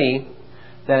 and 20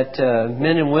 that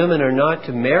men and women are not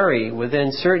to marry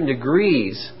within certain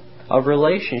degrees of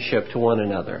relationship to one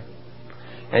another.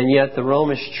 And yet the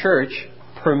Romish Church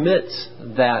permits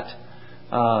that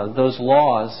those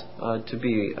laws to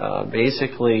be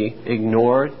basically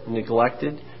ignored,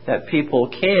 neglected, that people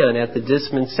can, at the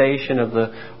dispensation of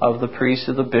the priest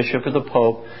or the bishop or the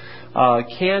pope,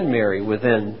 can marry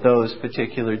within those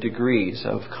particular degrees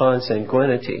of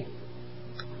consanguinity.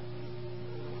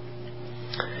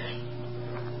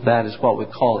 That is what we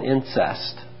call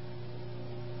incest.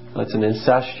 It's an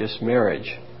incestuous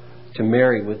marriage, to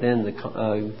marry within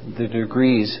the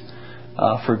degrees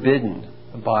forbidden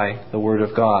by the Word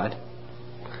of God.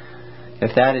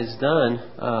 If that is done,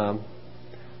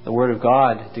 the Word of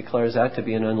God declares that to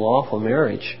be an unlawful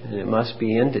marriage, and it must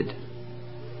be ended.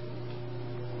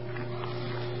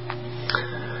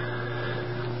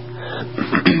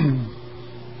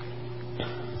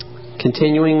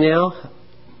 Continuing now,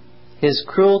 his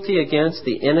cruelty against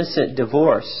the innocent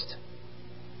divorced.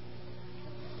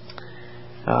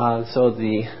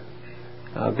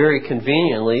 Very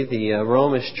conveniently, the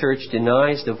Romish Church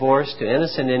denies divorce to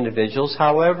innocent individuals.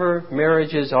 However,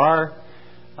 marriages are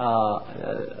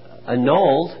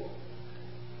annulled,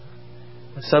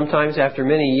 sometimes after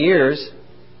many years,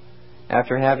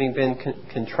 after having been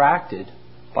contracted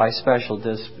by special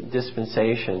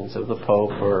dispensations of the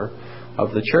Pope or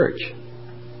of the Church.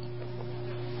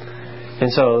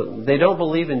 And so they don't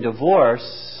believe in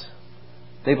divorce,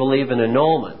 they believe in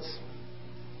annulments.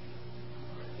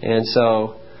 And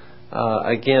so,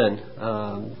 again,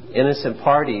 innocent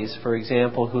parties, for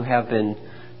example, who have been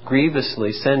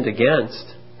grievously sinned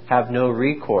against, have no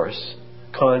recourse,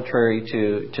 contrary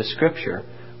to Scripture,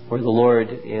 where the Lord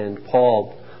and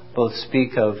Paul both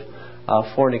speak of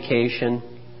fornication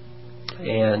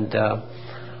and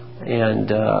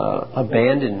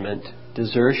abandonment,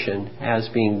 desertion, as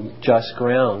being just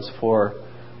grounds for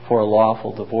a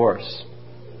lawful divorce.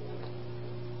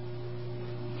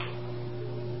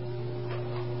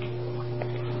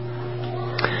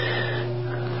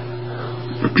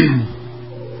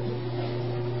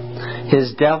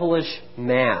 His devilish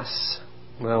mass.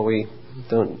 Well, we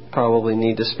don't probably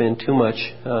need to spend too much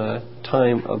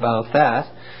time about that.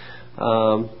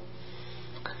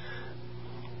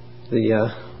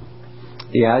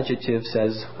 The adjective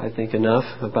says, I think, enough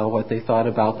about what they thought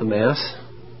about the Mass.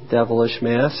 Devilish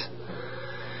Mass.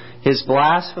 His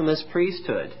blasphemous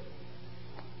priesthood.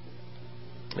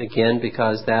 Again,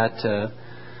 because that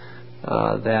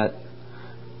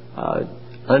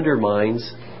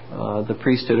undermines the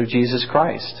priesthood of Jesus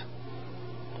Christ.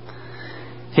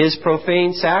 His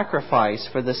profane sacrifice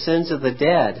for the sins of the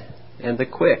dead and the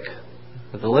quick,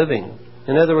 for the living.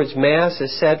 In other words, Mass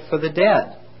is said for the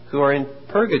dead who are in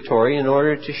purgatory in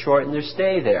order to shorten their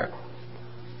stay there.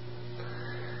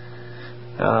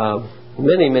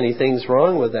 Many things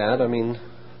wrong with that. I mean,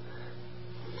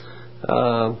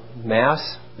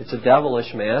 Mass, it's a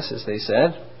devilish Mass, as they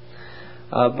said.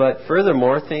 But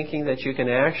furthermore, thinking that you can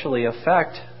actually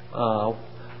affect,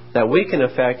 that we can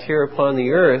affect here upon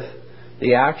the earth,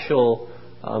 the actual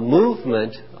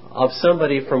movement of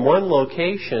somebody from one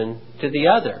location to the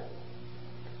other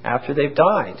after they've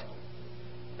died.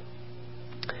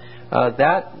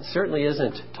 That certainly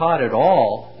isn't taught at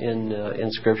all in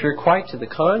Scripture. Quite to the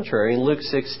contrary. In Luke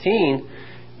 16,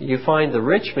 you find the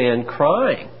rich man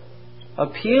crying,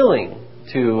 appealing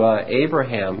to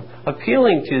Abraham,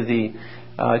 appealing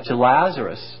to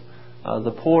Lazarus,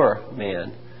 the poor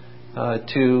man,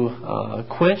 to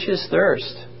quench his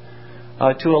thirst,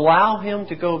 to allow him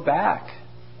to go back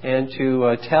and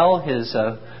to tell his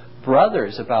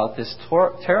brothers about this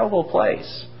terrible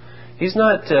place. He's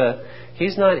not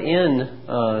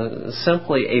in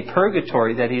simply a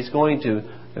purgatory that he's going to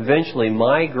eventually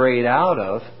migrate out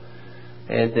of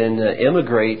and then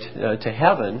immigrate to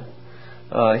heaven.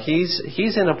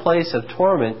 He's in a place of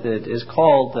torment that is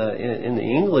called, in the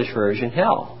English version,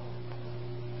 hell.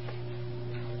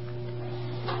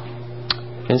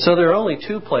 And so there are only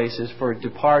two places for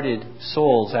departed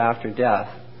souls after death: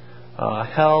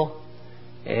 hell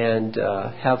and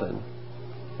heaven,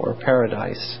 or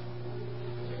paradise.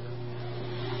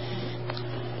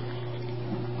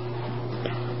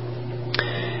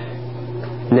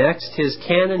 Next, his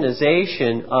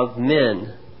canonization of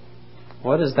men.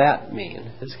 What does that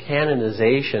mean? His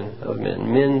canonization of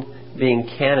men. Men being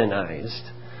canonized.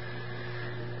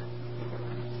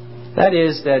 That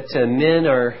is that men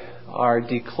are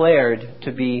declared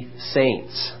to be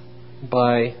saints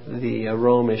by the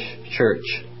Romish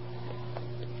Church.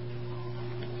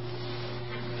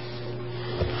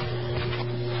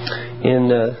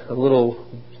 In a little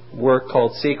work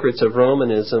called Secrets of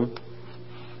Romanism,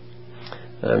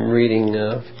 I'm reading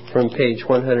from page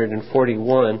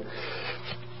 141.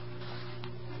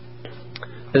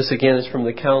 This again is from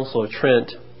the Council of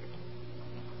Trent.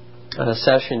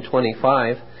 session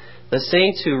 25, the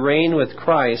saints who reign with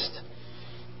Christ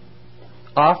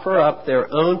offer up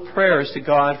their own prayers to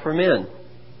God for men.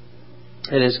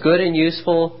 It is good and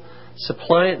useful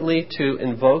suppliantly to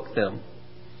invoke them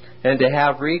and to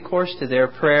have recourse to their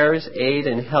prayers, aid,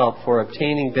 and help for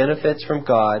obtaining benefits from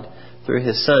God through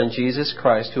His Son, Jesus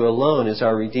Christ, who alone is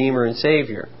our Redeemer and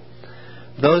Savior.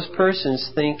 Those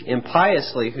persons think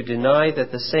impiously who deny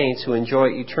that the saints who enjoy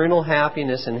eternal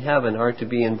happiness in heaven are to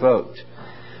be invoked,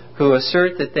 who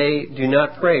assert that they do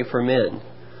not pray for men,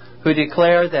 who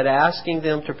declare that asking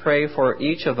them to pray for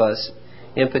each of us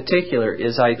in particular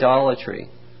is idolatry,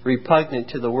 repugnant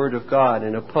to the Word of God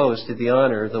and opposed to the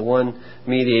honor of the one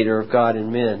mediator of God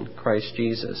and men, Christ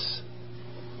Jesus.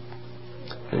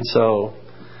 And so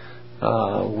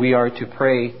we are to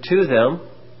pray to them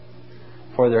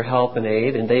for their help and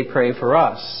aid, and they pray for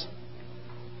us,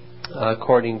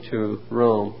 according to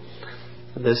Rome.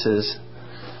 This is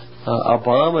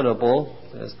abominable,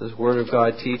 as the Word of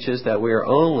God teaches, that we are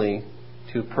only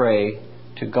to pray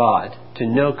to God, to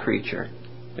no creature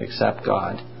except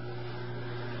God.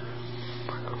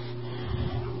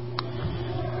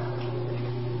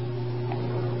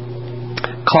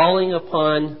 Calling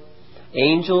upon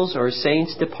angels or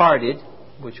saints departed,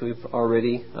 which we've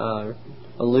already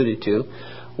alluded to,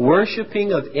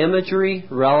 worshipping of imagery,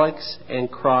 relics, and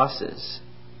crosses.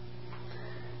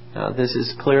 This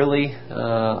is clearly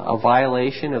a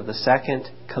violation of the second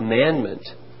commandment.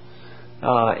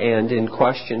 And in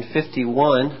question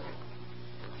 51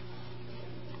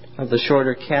 of the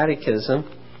Shorter Catechism,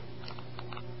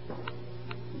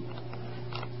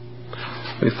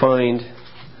 we find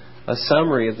a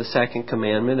summary of the second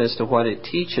commandment as to what it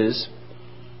teaches.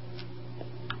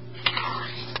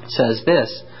 It says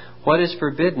this: what is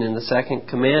forbidden in the second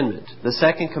commandment? The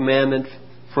second commandment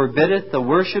forbiddeth the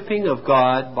worshipping of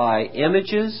God by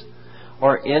images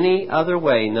or any other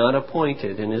way not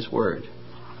appointed in His Word.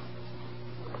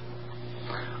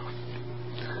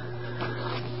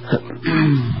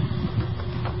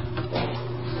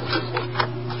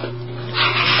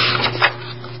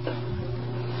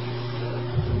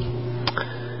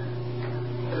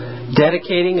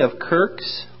 Dedicating of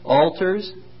kirks,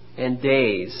 altars, and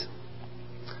days.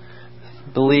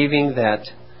 Believing that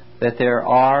there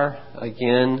are,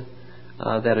 again,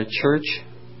 that a church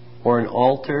or an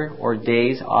altar or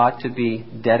days ought to be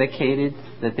dedicated,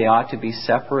 that they ought to be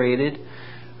separated.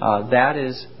 That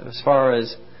is, as far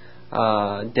as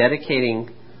dedicating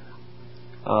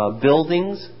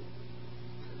buildings,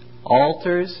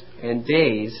 altars, and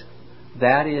days,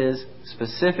 that is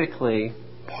specifically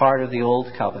part of the Old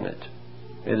Covenant.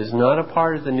 It is not a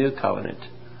part of the New Covenant.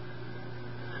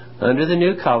 Under the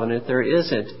New Covenant, there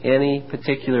isn't any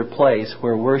particular place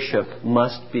where worship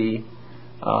must be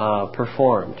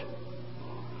performed.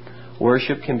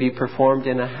 Worship can be performed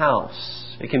in a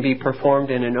house. It can be performed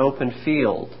in an open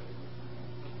field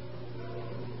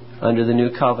under the New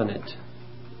Covenant.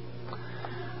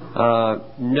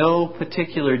 No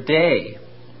particular day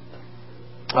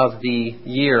of the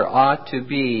year ought to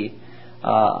be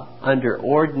under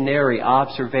ordinary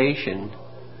observation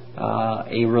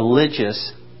a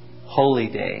religious holy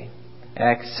day,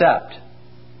 except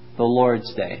the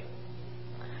Lord's Day.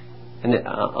 And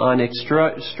on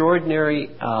extraordinary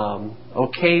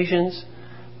occasions,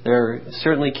 there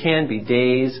certainly can be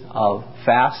days of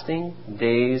fasting,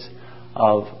 days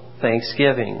of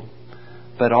thanksgiving.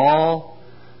 But all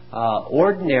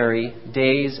ordinary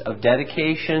days of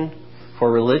dedication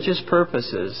for religious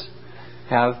purposes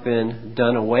have been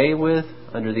done away with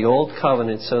under the Old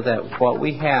Covenant, so that what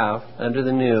we have under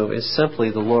the New is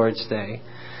simply the Lord's Day.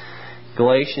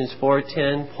 Galatians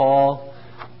 4:10, Paul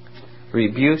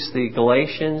rebukes the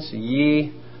Galatians: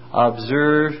 ye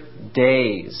observe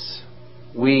days,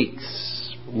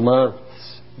 weeks,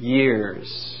 months,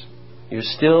 years. You're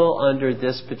still under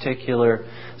this particular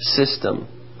system.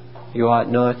 You ought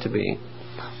not to be.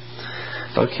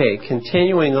 Okay,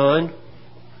 continuing on.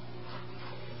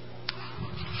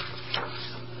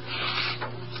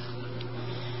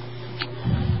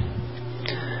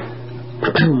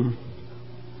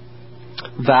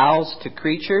 Vows to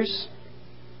creatures,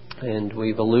 and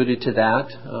we've alluded to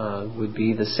that, would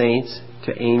be the saints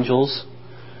to angels.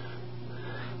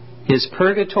 His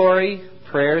purgatory,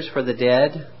 prayers for the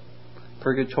dead.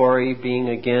 Purgatory being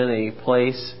again a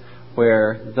place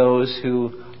where those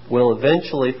who will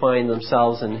eventually find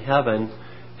themselves in heaven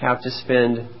have to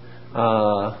spend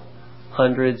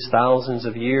hundreds, thousands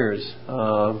of years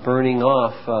burning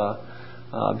off,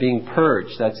 being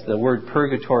purged. That's the word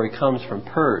purgatory comes from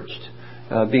purged,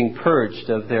 being purged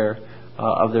of their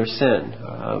sin,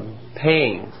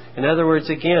 paying. In other words,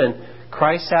 again,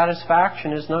 Christ's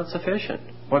satisfaction is not sufficient.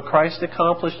 What Christ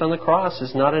accomplished on the cross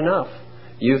is not enough.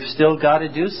 You've still got to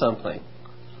do something.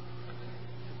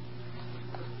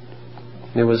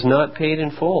 It was not paid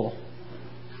in full.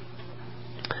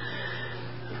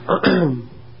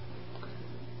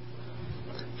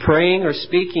 Praying or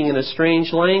speaking in a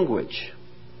strange language.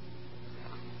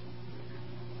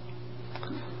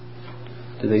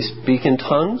 Do they speak in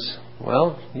tongues?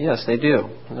 Well, yes, they do.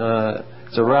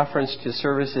 It's a reference to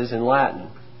services in Latin.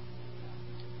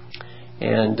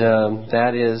 And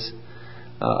that is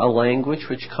a language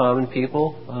which common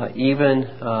people, even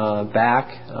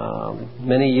back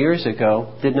many years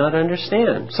ago, did not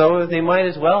understand. So they might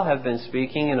as well have been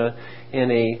speaking in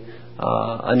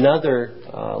another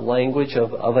language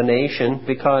of a nation,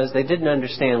 because they didn't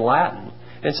understand Latin.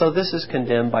 And so this is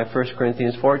condemned by 1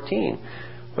 Corinthians 14,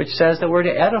 which says that we're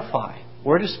to edify.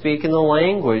 We're to speak in the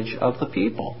language of the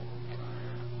people.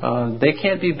 They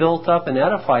can't be built up and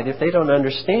edified if they don't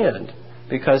understand,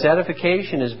 because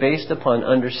edification is based upon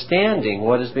understanding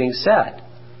what is being said.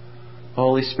 The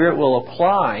Holy Spirit will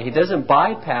apply. He doesn't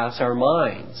bypass our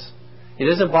minds. He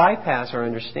doesn't bypass our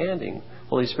understanding. The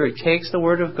Holy Spirit takes the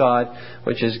Word of God,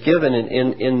 which is given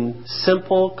in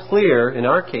simple, clear, in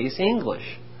our case, English,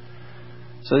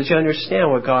 so that you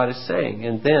understand what God is saying.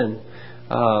 And then,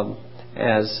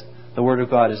 as the Word of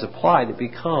God is applied, it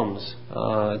becomes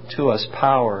to us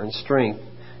power and strength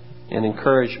and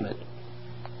encouragement.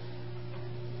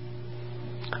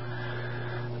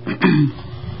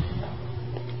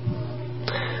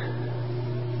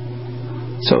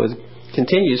 So it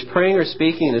continues, praying or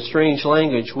speaking in a strange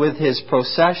language with his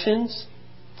processions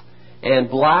and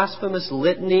blasphemous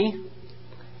litany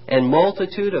and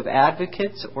multitude of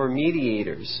advocates or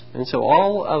mediators. And so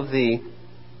all of the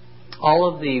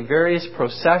various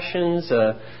processions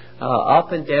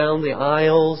up and down the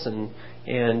aisles, and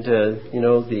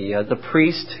the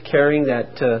priest carrying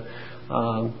that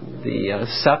the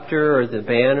scepter or the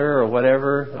banner or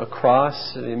whatever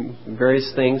across,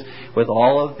 various things, with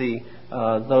all of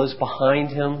those behind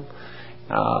him,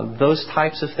 those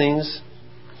types of things,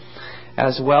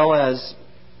 as well as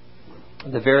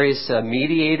the various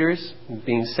mediators,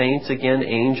 being saints again,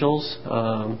 angels,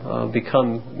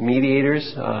 become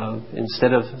mediators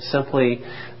instead of simply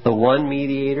the one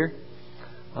mediator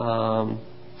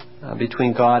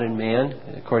between God and man,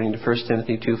 according to 1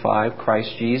 Timothy 2:5,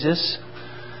 Christ Jesus.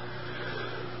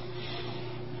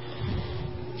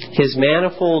 His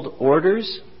manifold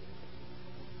orders,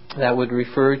 that would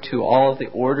refer to all of the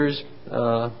orders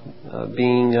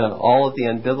being all of the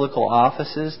unbiblical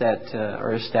offices that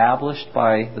are established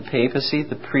by the papacy,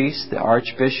 the priest, the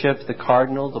archbishop, the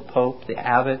cardinal, the pope, the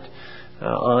abbot,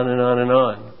 on and on and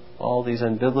on. All these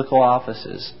unbiblical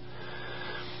offices.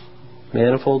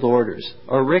 Manifold orders.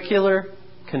 Auricular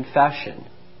confession.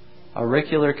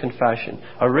 Auricular confession.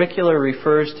 Auricular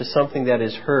refers to something that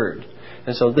is heard.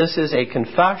 And so this is a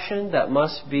confession that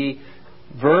must be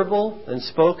verbal and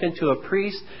spoken to a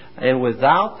priest, and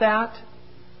without that,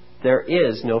 there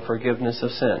is no forgiveness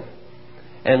of sin.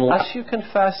 Unless you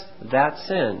confess that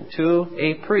sin to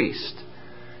a priest,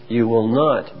 you will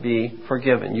not be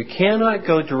forgiven. You cannot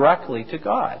go directly to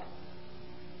God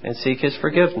and seek His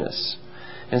forgiveness.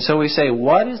 And so we say,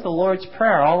 what is the Lord's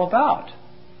Prayer all about?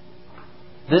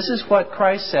 This is what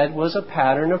Christ said was a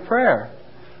pattern of prayer.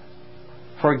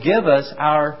 Forgive us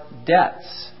our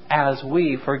debts as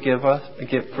we forgive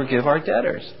our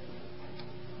debtors.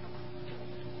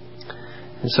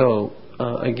 And so,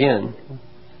 again,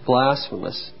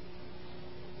 blasphemous.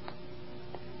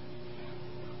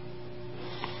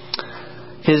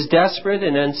 His desperate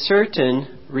and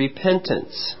uncertain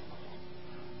repentance.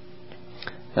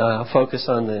 Focus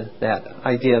on that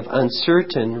idea of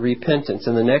uncertain repentance.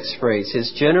 In the next phrase,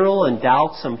 his general and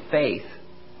doubtsome faith.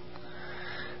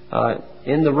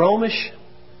 In the Romish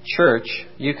Church,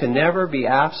 you can never be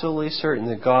absolutely certain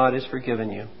that God has forgiven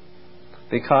you,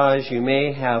 because you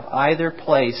may have either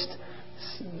placed,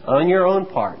 on your own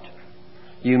part,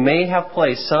 you may have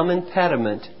placed some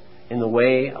impediment in the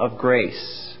way of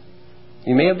grace.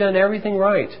 You may have done everything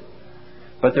right,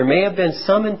 but there may have been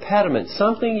some impediment,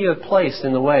 something you have placed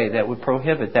in the way that would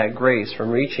prohibit that grace from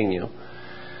reaching you.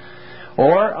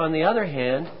 Or, on the other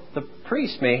hand, the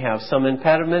priest may have some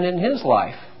impediment in his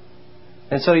life.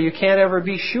 And so you can't ever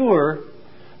be sure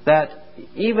that,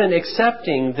 even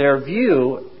accepting their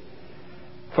view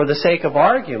for the sake of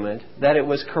argument, that it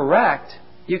was correct,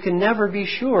 you can never be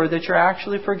sure that you're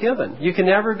actually forgiven. You can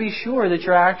never be sure that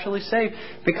you're actually saved,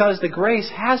 because the grace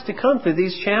has to come through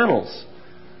these channels,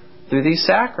 through these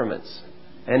sacraments.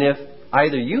 And if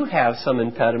either you have some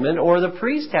impediment or the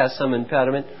priest has some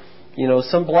impediment,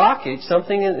 some blockage,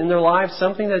 something in their life,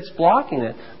 something that's blocking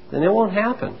it, then it won't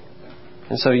happen.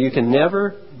 And so you can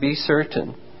never be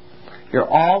certain. You're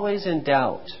always in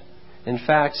doubt. In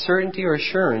fact, certainty or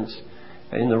assurance,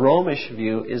 in the Romish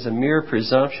view, is a mere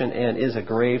presumption and is a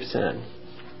grave sin.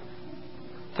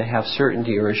 To have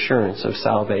certainty or assurance of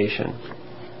salvation.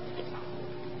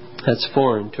 That's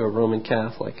foreign to a Roman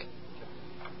Catholic.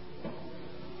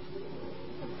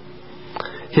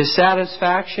 His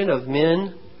satisfaction of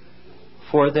men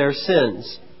for their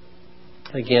sins.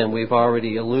 Again, we've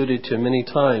already alluded to many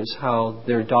times how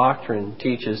their doctrine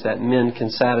teaches that men can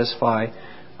satisfy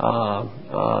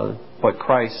what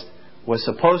Christ was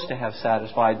supposed to have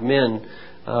satisfied. Men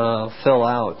fill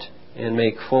out and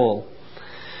make full.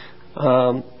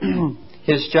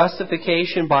 His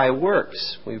justification by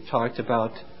works. We've talked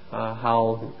about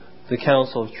how the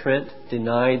Council of Trent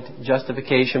denied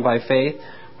justification by faith.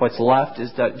 What's left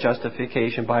is that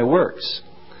justification by works.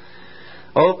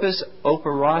 Opus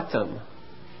operatum.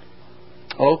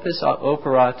 Opus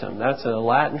operatum. That's a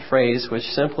Latin phrase which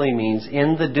simply means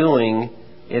in the doing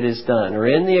it is done, or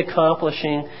in the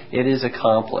accomplishing it is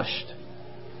accomplished.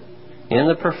 In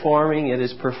the performing it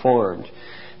is performed.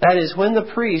 That is, when the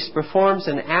priest performs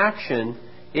an action,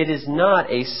 it is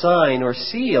not a sign or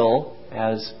seal,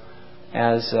 as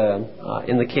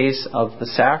in the case of the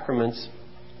sacraments,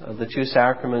 the two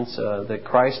sacraments that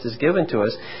Christ has given to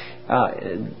us.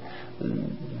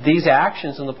 These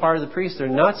actions on the part of the priest, they're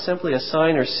not simply a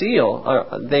sign or seal.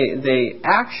 They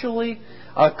actually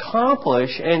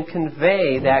accomplish and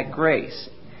convey that grace.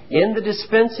 In the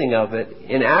dispensing of it,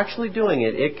 in actually doing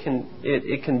it,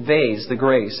 it conveys the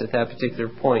grace at that particular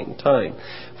point in time.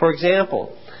 For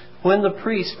example, when the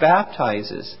priest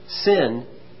baptizes, sin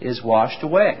is washed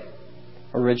away.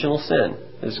 Original sin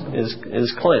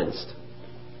is cleansed.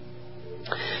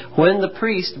 When the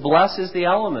priest blesses the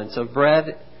elements of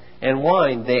bread and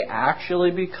wine, they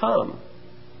actually become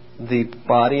the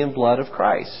body and blood of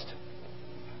Christ.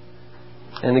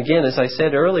 And again, as I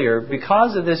said earlier,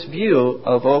 because of this view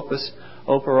of opus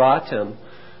operatum,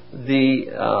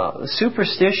 the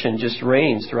superstition just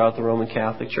reigns throughout the Roman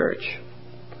Catholic Church.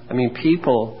 I mean,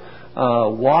 people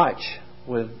watch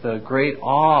with great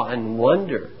awe and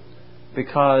wonder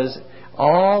because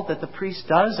all that the priest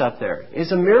does up there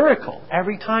is a miracle.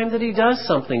 Every time that he does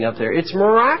something up there, it's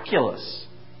miraculous.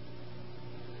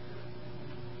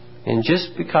 And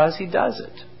just because he does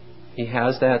it, he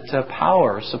has that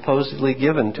power supposedly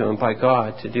given to him by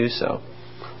God to do so.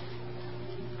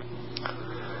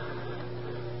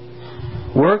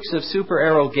 Works of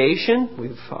supererogation,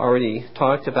 we've already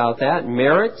talked about that.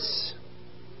 Merits,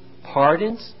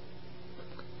 pardons,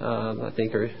 I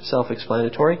think are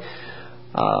self-explanatory.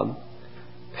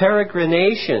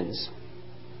 Peregrinations.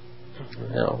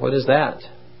 Now, what is that?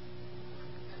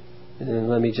 And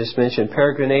let me just mention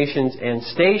peregrinations and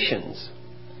stations.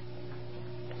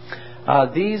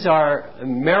 These are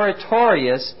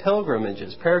meritorious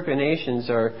pilgrimages. Peregrinations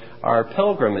are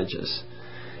pilgrimages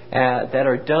that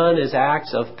are done as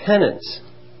acts of penance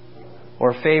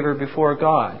or favor before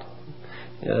God.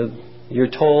 You're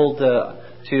told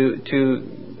to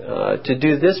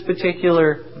do this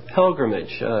particular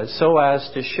pilgrimage so as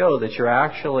to show that you're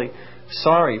actually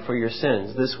sorry for your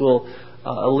sins. This will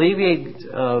alleviate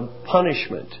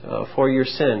punishment for your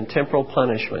sin, temporal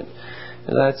punishment.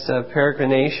 That's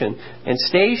peregrination. And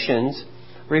stations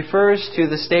refers to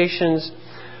the stations,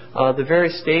 the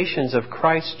various stations of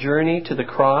Christ's journey to the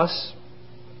cross,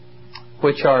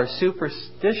 which are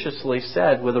superstitiously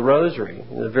said with a rosary.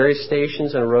 The various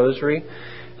stations in a rosary.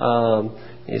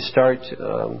 You start,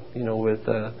 with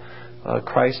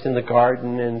Christ in the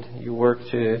garden, and you work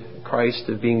to Christ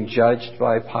of being judged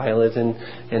by Pilate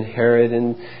and Herod,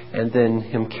 and then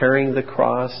him carrying the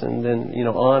cross, and then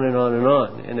on and on and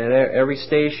on. And at every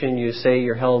station you say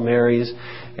your Hail Marys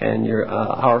and your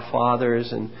Our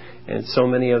Fathers and so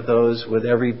many of those with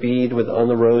every bead on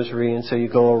the rosary, and so you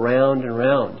go around and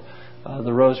around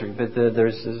the rosary. But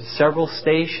there's several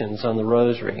stations on the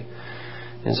rosary,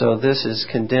 and so this is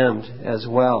condemned as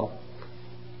well.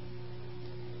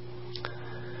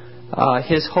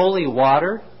 His holy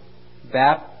water,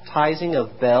 baptizing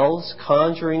of bells,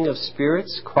 conjuring of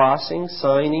spirits, crossing,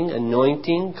 signing,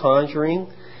 anointing,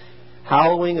 conjuring,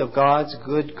 hallowing of God's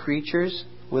good creatures,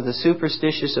 with a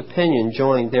superstitious opinion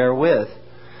joined therewith.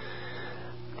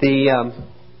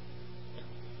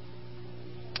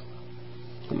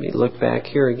 Let me look back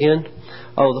here again.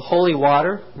 The holy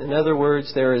water. In other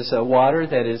words, there is a water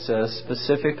that is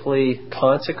specifically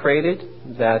consecrated,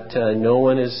 that no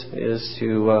one is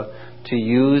to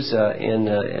use in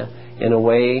a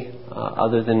way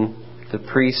other than the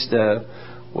priest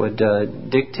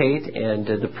dictate, and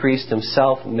the priest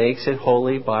himself makes it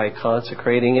holy by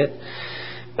consecrating it.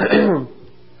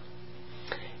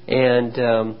 And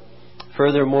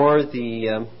furthermore,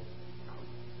 the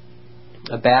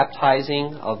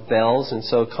baptizing of bells, and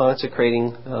so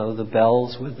consecrating the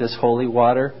bells with this holy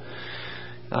water.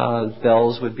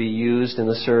 Bells would be used in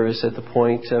the service at the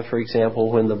point, for example,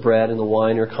 when the bread and the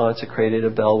wine are consecrated, a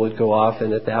bell would go off,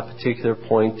 and at that particular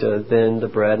point, then the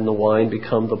bread and the wine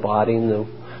become the body and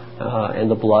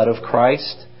the blood of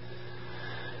Christ.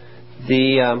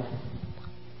 The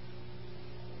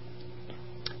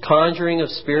conjuring of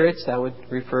spirits, that would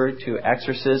refer to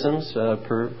exorcisms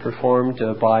performed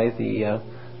by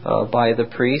the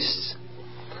priests.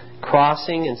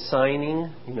 Crossing and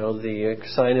signing, the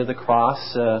sign of the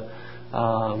cross,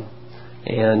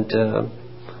 and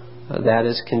that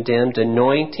is condemned.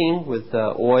 Anointing with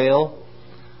oil.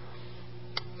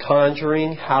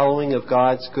 Conjuring, howling of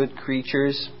God's good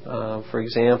creatures. For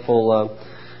example,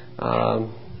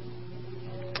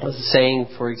 saying,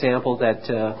 for example, that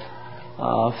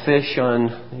fish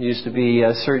used to be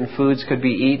certain foods could be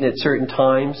eaten at certain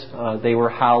times. They were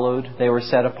hallowed, they were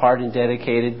set apart and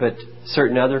dedicated, but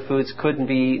certain other foods couldn't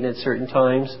be eaten at certain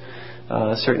times,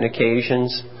 certain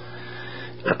occasions.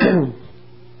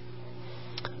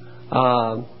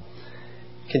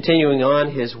 Continuing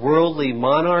on, his worldly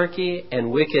monarchy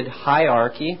and wicked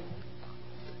hierarchy.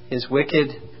 His wicked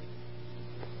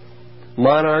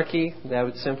monarchy, that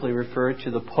would simply refer to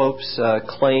the Pope's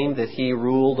claim that he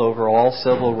ruled over all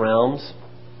civil realms.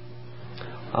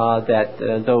 That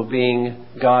though being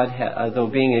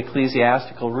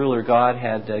ecclesiastical ruler, God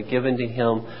had given to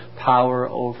him power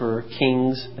over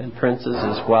kings and princes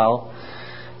as well.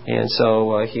 And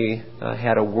so he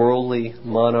had a worldly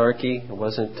monarchy. It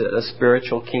wasn't a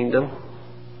spiritual kingdom.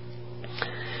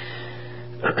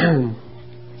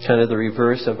 Kind of the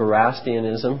reverse of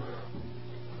Erastianism.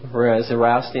 Whereas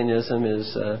Erastianism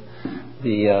is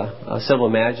the civil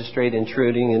magistrate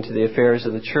intruding into the affairs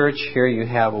of the church, here you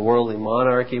have a worldly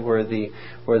monarchy where the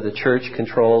church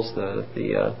controls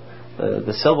the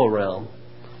civil realm.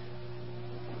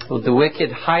 The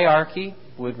wicked hierarchy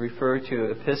would refer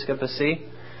to episcopacy,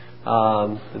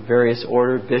 the various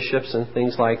order, bishops, and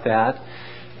things like that,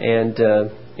 and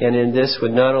in this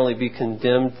would not only be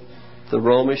condemned the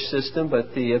Romish system,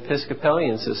 but the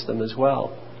Episcopalian system as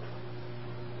well.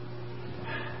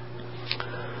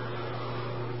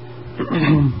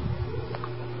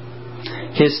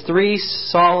 His 3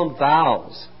 solemn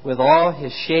vows with all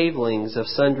his shavelings of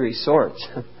sundry sorts.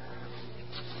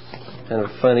 Kind of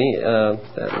funny,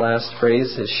 that last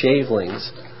phrase, his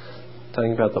shavelings.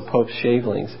 Talking about the Pope's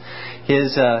shavelings.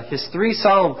 His 3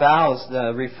 solemn vows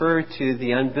refer to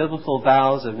the unbiblical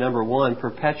vows of, number 1,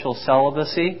 perpetual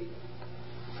celibacy,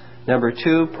 number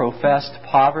 2, professed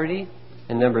poverty,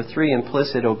 and number 3,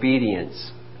 implicit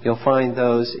obedience. You'll find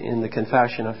those in the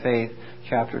Confession of Faith,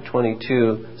 chapter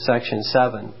 22, section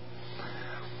 7.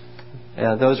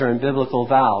 Those are unbiblical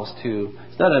vows.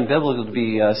 It's not unbiblical to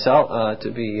be a celibate.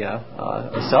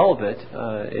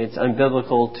 It's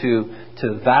unbiblical to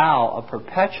vow a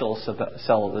perpetual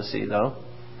celibacy, though.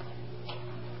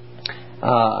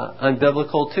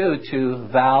 Unbiblical too to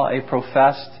vow a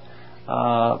professed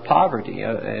poverty,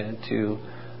 to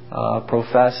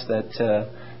profess that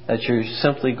you're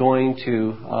simply going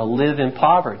to live in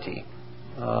poverty.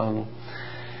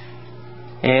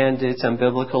 And it's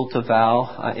unbiblical to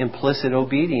vow implicit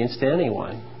obedience to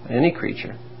anyone, any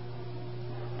creature.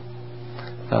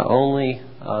 Only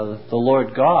the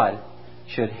Lord God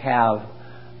should have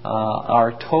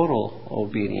our total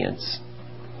obedience.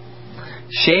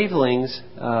 Shavelings,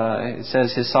 it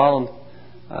says his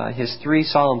 3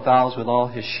 solemn vows with all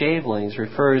his shavelings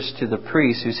refers to the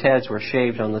priests whose heads were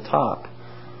shaved on the top.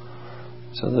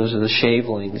 So those are the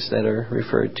shavelings that are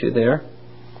referred to there.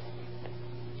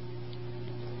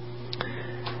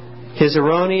 His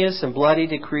erroneous and bloody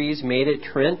decrees made at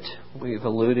Trent. We've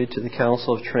alluded to the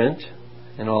Council of Trent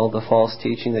and all the false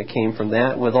teaching that came from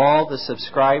that. With all the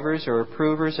subscribers or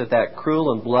approvers of that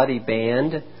cruel and bloody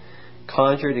band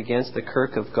conjured against the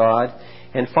Kirk of God.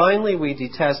 And finally, we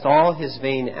detest all his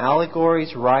vain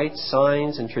allegories, rites,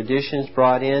 signs, and traditions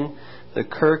brought in the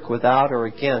Kirk without or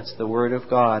against the Word of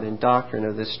God and doctrine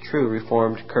of this true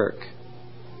Reformed Kirk.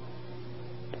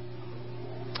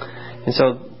 And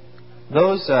so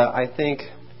those, I think,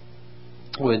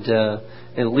 would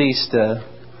at least,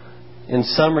 in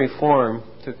summary form,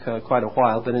 took quite a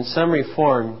while, but in summary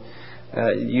form,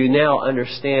 you now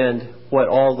understand what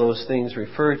all those things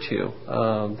refer to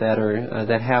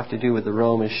that have to do with the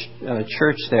Romish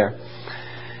Church there.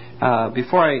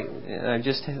 Before I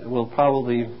just will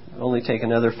probably only take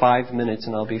another 5 minutes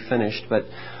and I'll be finished. But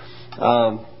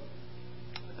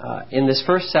in this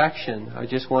first section, I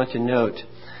just want to note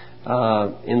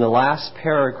in the last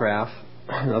paragraph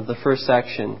of the first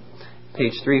section,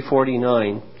 page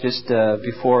 349, just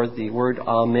before the word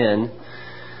Amen,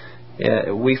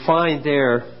 we find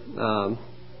there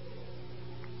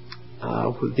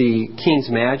the King's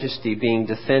Majesty being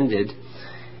defended.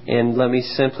 And let me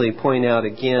simply point out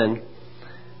again,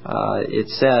 it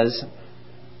says,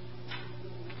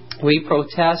 "We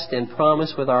protest and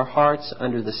promise with our hearts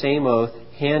under the same oath,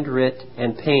 handwrit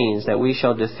and pains, that we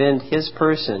shall defend his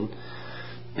person,"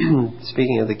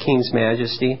 speaking of the King's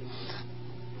Majesty,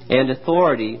 "and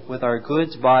authority with our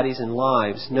goods, bodies, and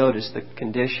lives," notice the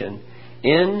condition,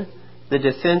 "in the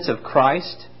defense of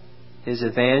Christ, his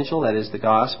evangel," that is the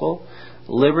gospel,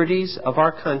 "liberties of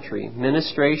our country,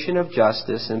 ministration of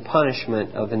justice, and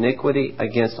punishment of iniquity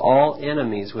against all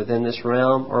enemies within this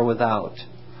realm or without."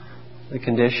 The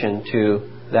condition to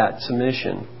that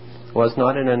submission was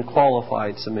not an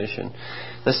unqualified submission.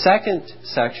 The second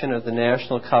section of the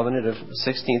National Covenant of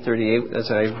 1638,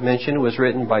 as I mentioned, was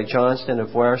written by Johnston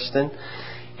of Weston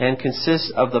and consists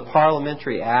of the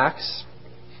parliamentary acts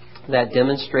that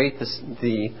demonstrate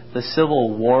the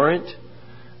civil warrant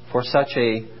for such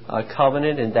a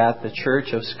covenant, and that the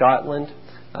Church of Scotland,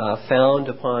 founded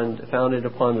upon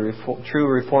the true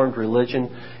Reformed religion,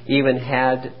 even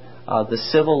had the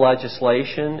civil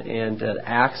legislation and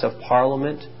acts of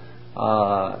Parliament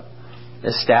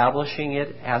establishing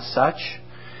it as such.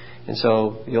 And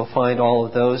so you'll find all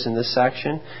of those in this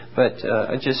section. But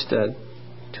just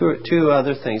two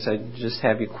other things I just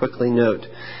have you quickly note.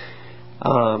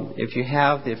 If you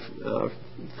have the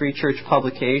Free Church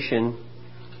publication,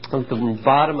 at the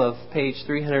bottom of page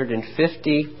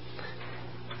 350,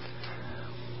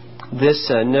 this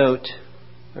note,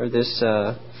 or this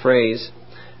phrase,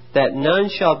 "that none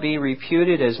shall be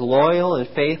reputed as loyal and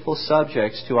faithful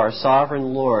subjects to our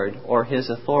sovereign Lord or his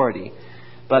authority,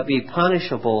 but be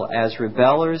punishable as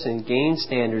rebellers and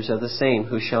gainstanders of the same,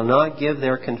 who shall not give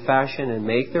their confession and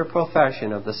make their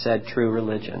profession of the said true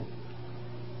religion."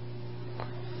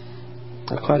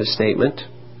 Quite a statement.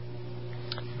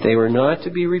 They were not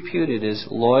to be reputed as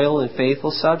loyal and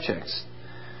faithful subjects,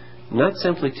 not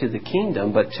simply to the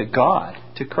kingdom, but to God,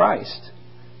 to Christ,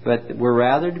 but were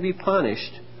rather to be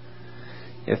punished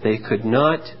if they could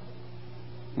not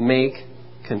make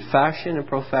confession and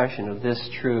profession of this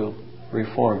true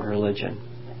Reformed religion.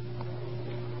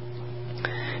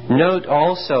 Note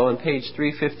also on page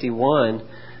 351,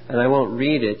 and I won't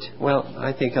read it. Well,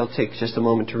 I think I'll take just a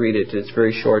moment to read it. It's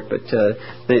very short, but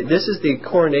this is the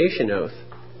coronation oath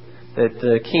that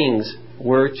the kings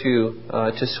were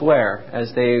to swear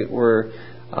as they were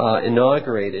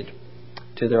inaugurated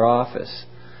to their office.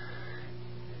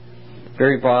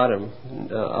 Very bottom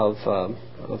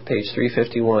of page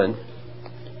 351.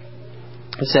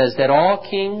 It says that all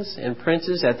kings and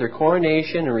princes at their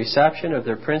coronation and reception of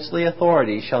their princely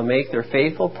authority shall make their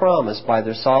faithful promise by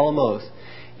their solemn oath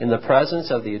in the presence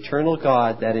of the eternal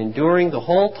God, that enduring the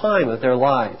whole time of their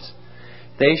lives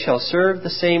they shall serve the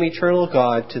same eternal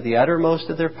God to the uttermost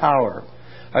of their power,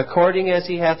 according as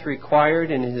he hath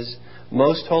required in his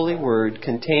most holy word,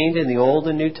 contained in the Old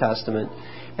and New Testament,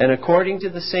 and according to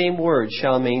the same word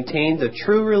shall maintain the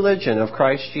true religion of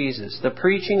Christ Jesus, the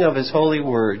preaching of his holy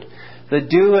word, the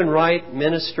due and right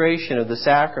ministration of the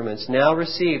sacraments now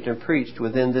received and preached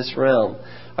within this realm,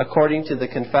 according to the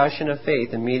confession of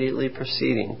faith immediately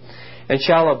preceding, and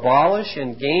shall abolish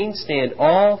and gainstand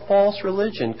all false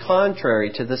religion contrary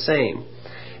to the same,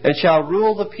 and shall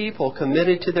rule the people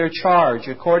committed to their charge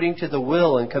according to the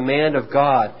will and command of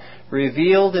God,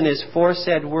 revealed in his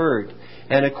foresaid word,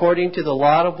 and according to the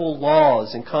laudable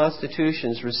laws and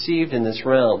constitutions received in this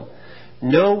realm,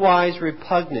 no wise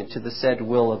repugnant to the said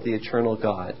will of the eternal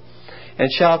God, and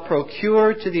shall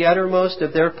procure to the uttermost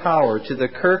of their power to the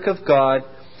kirk of God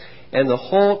and the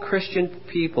whole Christian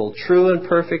people true and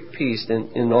perfect peace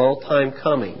in all time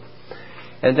coming,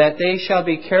 and that they shall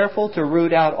be careful to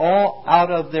root out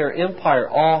of their empire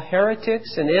all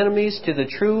heretics and enemies to the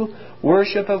true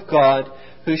worship of God,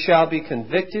 who shall be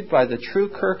convicted by the true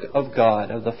kirk of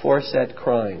God of the foresaid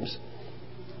crimes.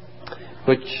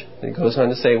 Which, it goes on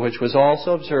to say, which was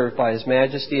also observed by His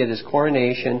Majesty at his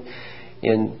coronation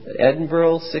in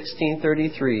Edinburgh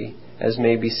 1633, as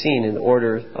may be seen in the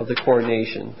order of the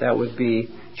coronation. That would be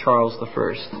Charles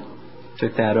I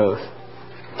took that oath.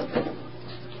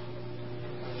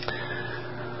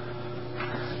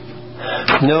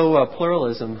 No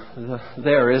pluralism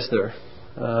there, is there?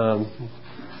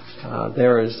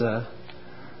 There is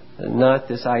not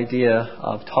this idea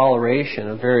of toleration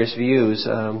of various views.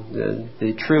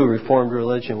 The true Reformed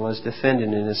religion was defended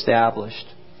and established.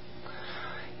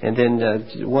 And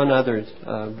then one other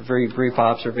very brief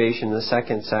observation in the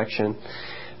second section.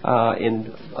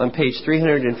 On page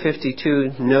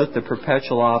 352, note the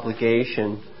perpetual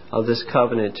obligation of this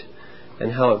covenant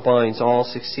and how it binds all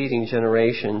succeeding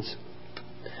generations.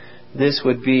 This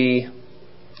would be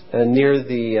near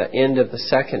the end of the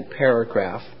second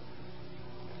paragraph.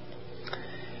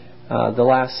 The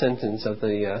last sentence of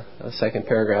the second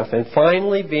paragraph. And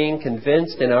finally, being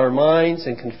convinced in our minds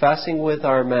and confessing with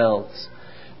our mouths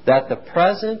that the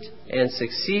present and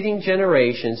succeeding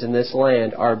generations in this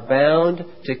land are bound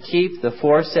to keep the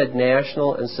foresaid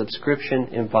national and subscription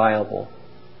inviolable.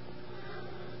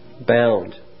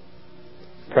 Bound.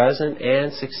 Present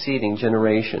and succeeding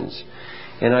generations.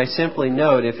 And I simply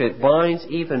note, if it binds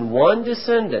even one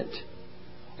descendant,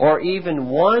 or even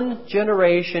one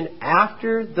generation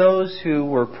after those who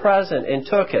were present and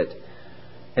took it,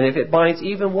 and if it binds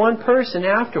even one person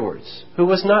afterwards who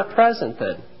was not present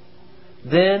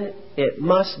then it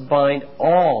must bind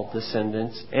all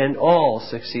descendants and all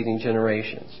succeeding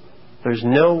generations. There's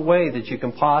no way that you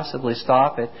can possibly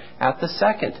stop it at the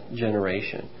second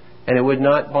generation. And it would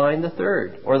not bind the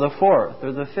third, or the fourth,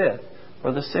 or the fifth,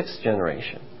 or the sixth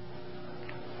generation.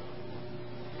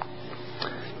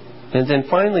 And then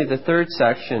finally, the third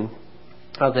section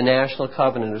of the National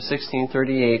Covenant of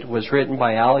 1638 was written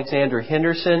by Alexander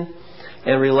Henderson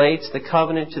and relates the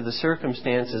covenant to the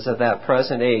circumstances of that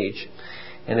present age.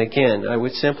 And again, I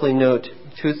would simply note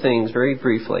two things very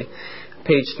briefly.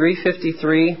 Page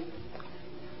 353,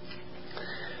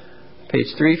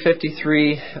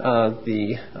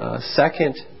 the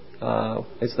second,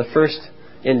 it's the first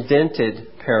indented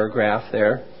paragraph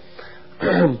there.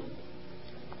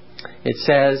 It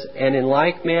says, and in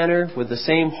like manner, with the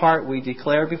same heart we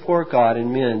declare before God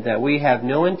and men that we have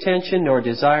no intention nor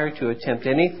desire to attempt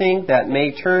anything that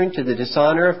may turn to the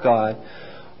dishonor of God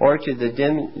or to the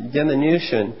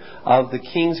diminution of the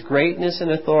King's greatness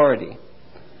and authority.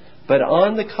 But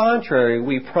on the contrary,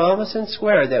 we promise and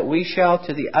swear that we shall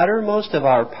to the uttermost of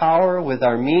our power with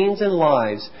our means and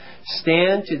lives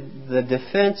stand to the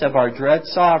defense of our dread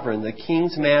sovereign, the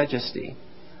King's majesty.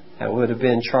 That would have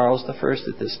been Charles I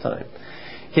at this time.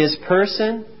 His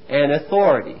person and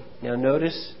authority. Now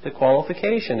notice the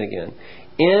qualification again.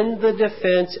 In the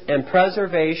defense and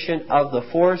preservation of the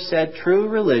foresaid true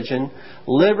religion,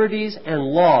 liberties, and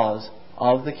laws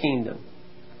of the kingdom.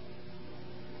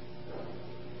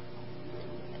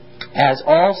 As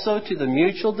also to the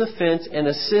mutual defense and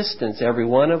assistance, every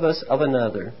one of us of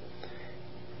another,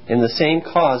 in the same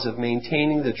cause of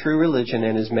maintaining the true religion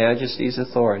and His Majesty's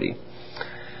authority.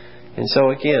 And so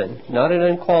again, not an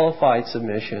unqualified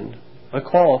submission, a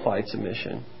qualified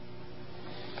submission.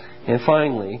 And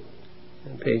finally,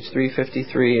 on page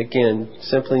 353, again,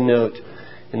 simply note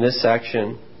in this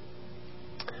section,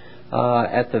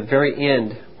 at the very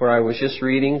end where I was just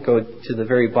reading, go to the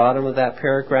very bottom of that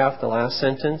paragraph, the last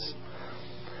sentence.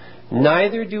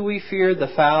 Neither do we fear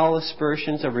the foul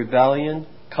aspersions of rebellion,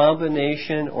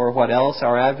 combination, or what else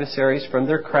our adversaries from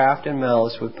their craft and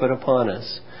malice would put upon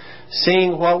us,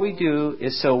 seeing what we do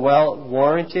is so well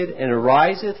warranted and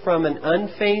ariseth from an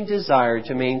unfeigned desire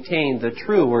to maintain the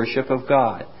true worship of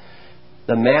God,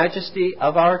 the majesty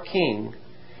of our King,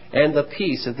 and the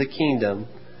peace of the kingdom,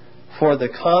 for the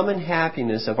common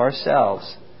happiness of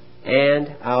ourselves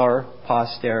and our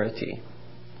posterity.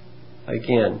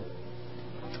 Again,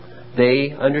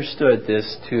 they understood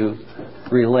this to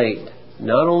relate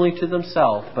not only to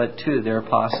themselves but to their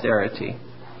posterity.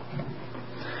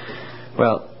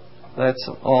 Well, that's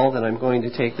all that I'm going to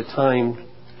take the time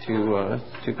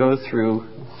to go through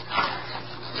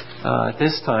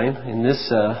this time in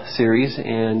this series.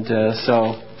 And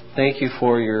so thank you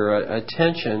for your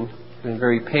attention. You've been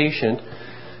very patient.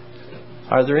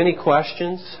 Are there any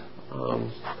questions?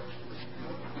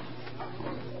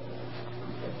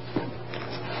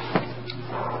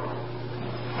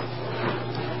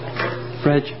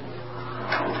 Reg?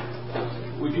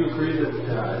 Would you agree that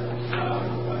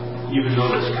even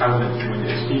though this covenant, when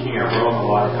it's speaking of Rome a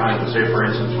lot of times, say for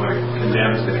instance when it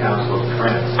condemns the Council of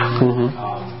Trent, when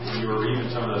you were reading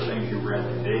some of the things you read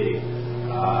today,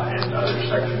 and other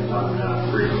sections on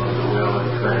freedom of the will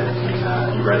and Trent,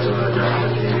 and you read some of the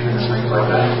justification and things like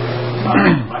that,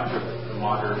 much of the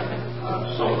modern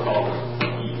so-called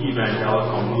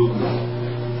evangelical movement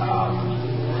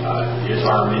is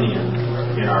Arminian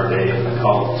in our day, and the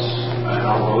cults and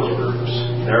all those groups.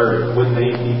 Wouldn't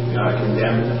they be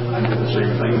condemned under the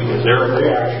same thing? Because they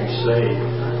actually say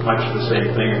much the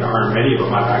same thing, and there aren't many of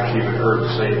them I've actually even heard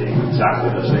say exactly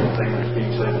the same thing that's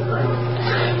being said in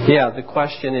Trent. Yeah, the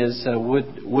question is,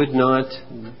 would not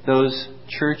those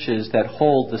churches that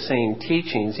hold the same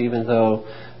teachings, even though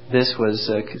this was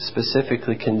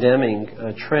specifically condemning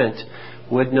Trent,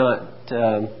 would not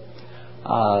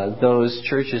those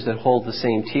churches that hold the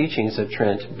same teachings of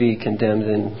Trent be condemned?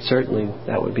 And certainly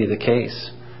that would be the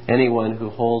case. Anyone who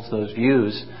holds those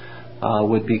views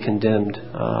would be condemned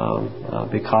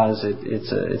because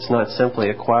it's not simply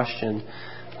a question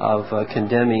of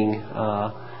condemning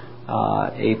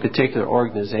a particular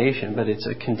organization, but it's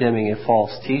condemning a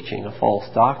false teaching, a false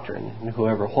doctrine. And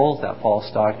whoever holds that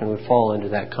false doctrine would fall under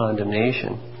that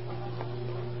condemnation.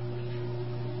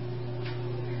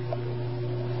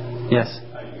 Yes?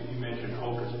 You mentioned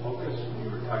hocus pocus when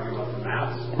you were talking about the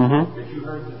Mass. Mm-hmm. Have you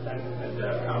heard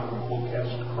that come from Hocus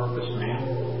Corpus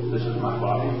Man? This is my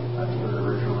body. That's what it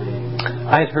originally.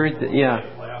 I had heard that. Yeah.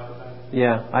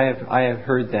 Yeah, I have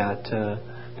heard that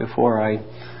before.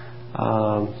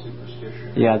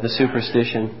 Superstition. Yeah, the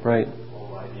superstition, right?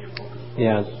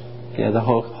 Yeah,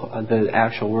 the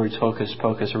actual words hocus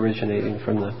pocus originating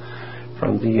from the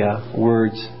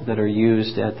words that are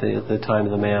used at the time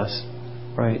of the Mass,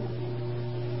 right?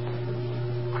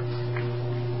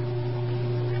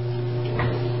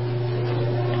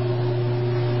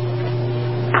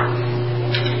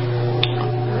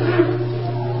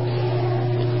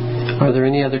 Are there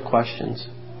any other questions?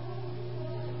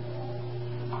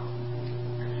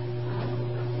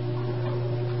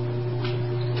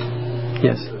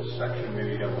 Yes. This section,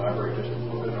 maybe elaborate just a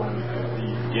little bit on the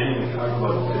beginning. You talk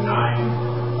about denying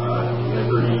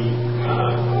liberty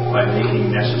by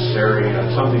making necessary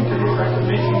something to the effect of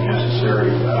making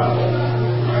necessary.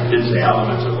 I did say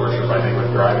elements of worship. I think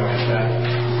we're driving at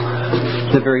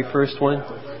that. The very first one.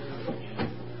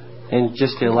 And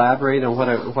just to elaborate on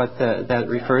what that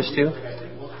refers to.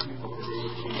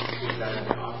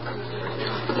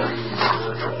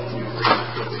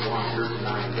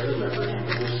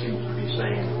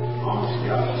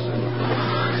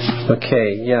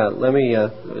 Okay, yeah, let me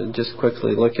just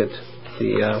quickly look at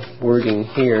the wording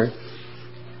here.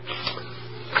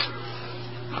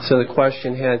 So the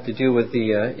question had to do with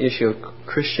the issue of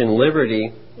Christian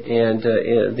liberty, and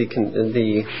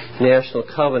the National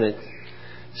Covenant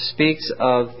speaks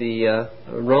of the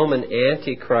Roman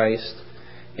Antichrist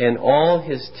and all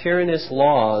his tyrannous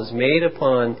laws made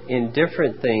upon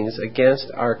indifferent things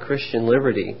against our Christian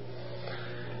liberty.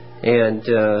 And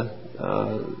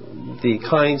the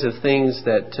kinds of things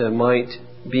that might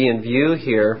be in view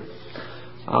here,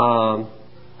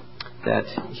 that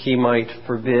he might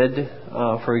forbid,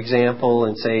 for example,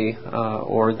 and say,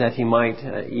 or that he might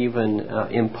even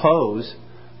impose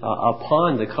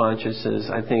upon the consciences,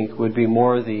 I think would be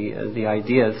more the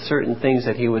idea. Certain things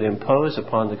that he would impose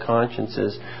upon the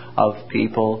consciences of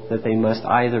people that they must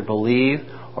either believe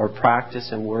or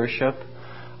practice and worship.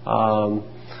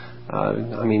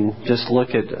 I mean, just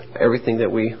look at everything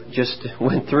that we just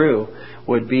went through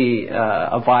would be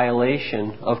a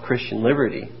violation of Christian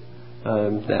liberty.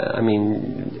 I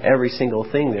mean, every single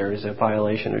thing there is a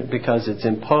violation because it's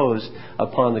imposed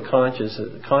upon the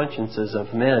consciences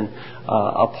of men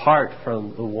apart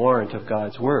from the warrant of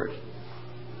God's Word.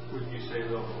 Would you say,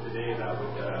 though, today that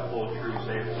would hold true,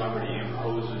 say, if somebody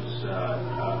imposes,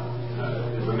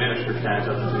 if a minister stands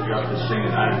up and says, you have to sing a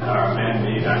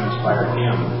man-made, uninspired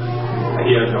hymn,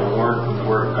 he has no warrant from the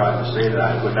Word of God to say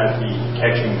that. Would that be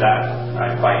catching that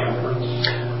by inference?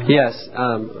 Yes.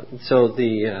 So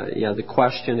the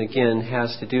question again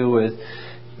has to do with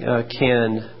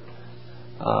can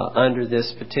under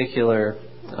this particular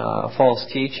false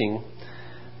teaching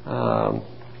of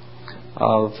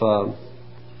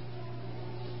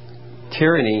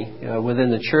tyranny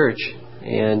within the church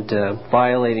and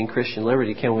violating Christian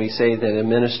liberty, can we say that a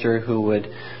minister who would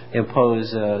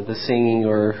impose the singing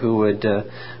or who would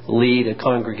lead a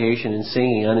congregation in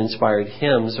singing uninspired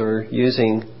hymns or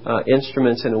using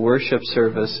instruments in a worship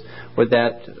service, would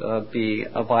that be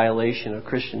a violation of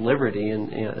Christian liberty?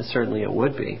 And certainly it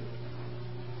would be.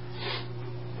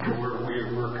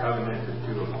 We're covenanted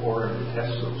to abhor and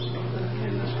detest those things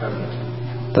in this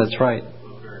covenant. That's right.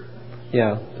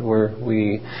 Yeah,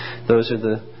 those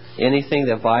are anything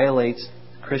that violates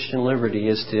Christian liberty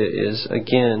is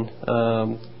again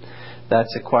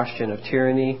that's a question of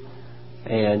tyranny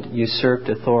and usurped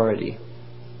authority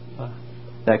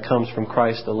that comes from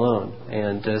Christ alone.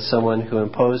 And someone who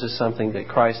imposes something that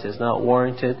Christ has not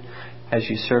warranted has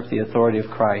usurped the authority of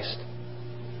Christ.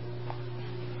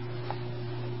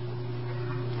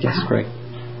 Yes, Greg.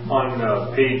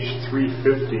 On page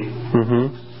 350,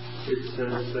 It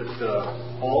says that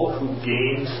all who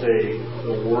gainsay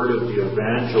the word of the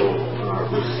evangel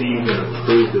received and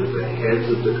approved as the heads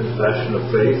of the confession of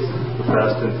faith,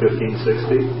 professed in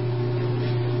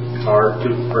 1560, are to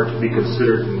be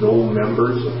considered no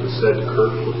members of the said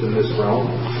kirk within this realm.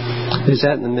 Is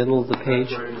that in the middle of the page?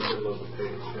 That's right in the middle of the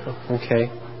page, yeah. Okay,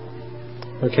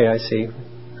 I see.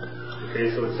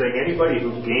 Okay, so it's saying anybody who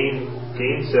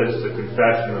gainsays the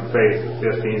confession of faith in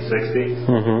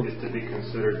 1560 is to be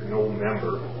considered no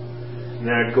member. And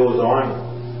then it goes on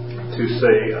to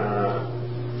say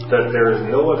that there is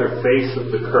no other face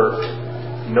of the kirk,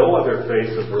 no other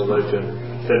face of religion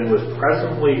than was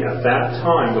presently at that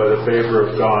time by the favor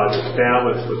of God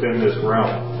established within this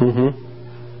realm.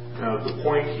 Now the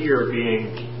point here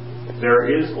being there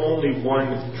is only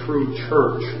one true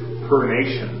church per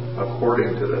nation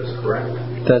according to this, correct?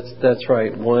 That's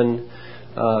right. One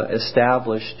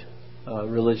established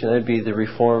religion, that'd be the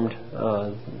Reformed,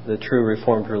 the true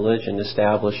Reformed religion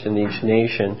established in each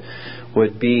nation,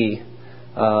 would be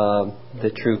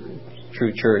the true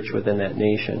church within that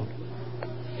nation.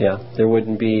 Yeah, there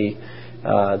wouldn't be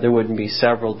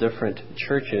several different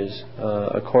churches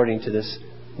according to this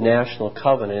national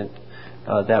covenant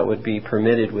that would be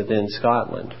permitted within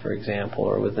Scotland, for example,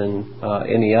 or within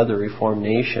any other Reformed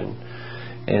nation.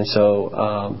 And so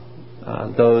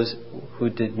those who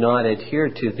did not adhere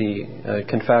to the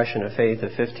Confession of Faith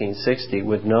of 1560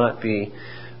 would not be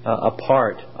a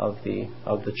part of the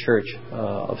Church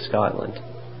of Scotland.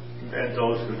 And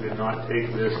those who did not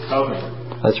take this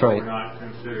covenant were not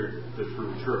considered the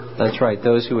true church. That's right.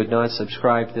 Those who would not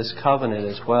subscribe to this covenant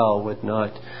as well would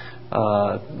not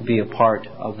be a part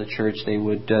of the church. They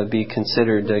would be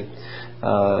considered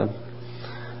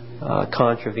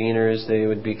contraveners. They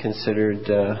would be considered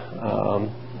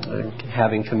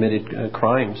having committed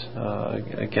crimes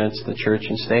against the church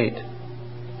and state.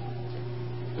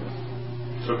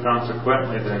 So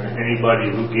consequently then,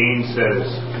 anybody who gainsays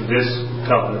this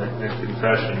covenant and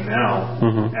confession now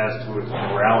as to its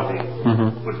morality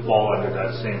would fall under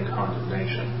that same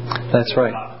condemnation. That's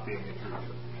right.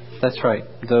 That's right.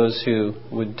 Those who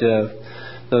would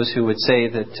say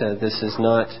that this is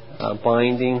not a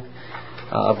binding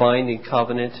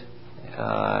covenant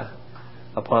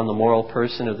upon the moral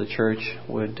person of the church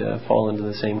would fall into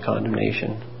the same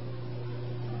condemnation.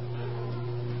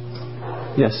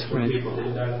 Yes, When people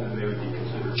did that, then they would be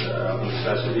considered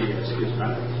necessity and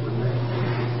schismatics, wouldn't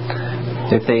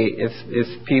they? If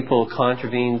people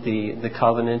contravened the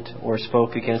covenant or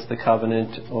spoke against the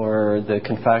covenant or the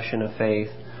confession of faith,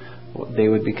 they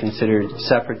would be considered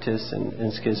separatists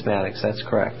and schismatics. That's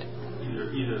correct.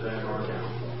 Either that or that.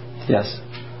 Yes.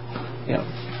 Yeah.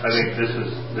 I think this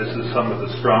is some of the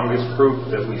strongest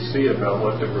proof that we see about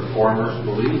what the Reformers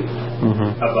believe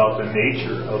about the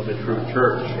nature of the true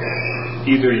church.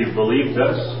 Either you believe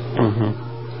this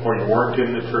or you weren't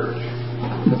in the church.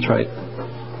 That's right.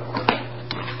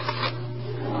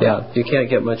 Yeah, you can't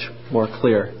get much more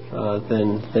clear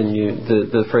than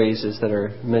the phrases that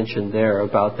are mentioned there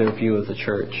about their view of the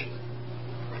church.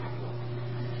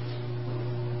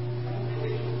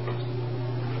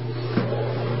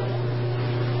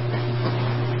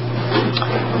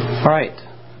 All right.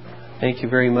 Thank you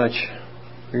very much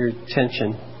for your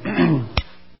attention.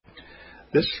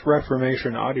 This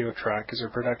Reformation audio track is a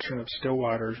production of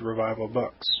Stillwater's Revival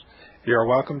Books. You are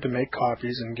welcome to make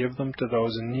copies and give them to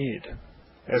those in need.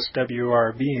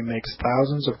 SWRB makes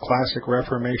thousands of classic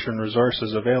Reformation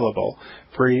resources available,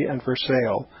 free and for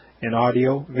sale, in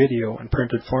audio, video, and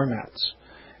printed formats.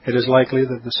 It is likely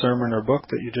that the sermon or book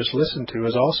that you just listened to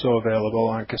is also available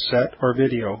on cassette or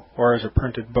video, or as a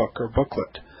printed book or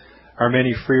booklet. Our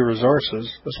many free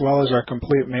resources, as well as our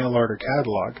complete mail-order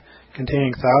catalog,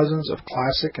 containing thousands of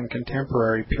classic and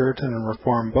contemporary Puritan and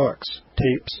Reformed books,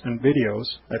 tapes, and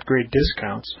videos at great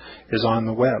discounts, is on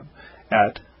the web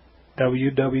at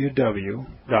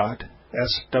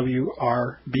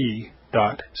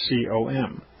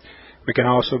www.swrb.com. We can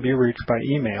also be reached by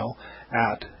email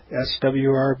at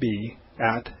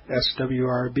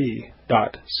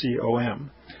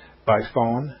swrb@swrb.com, by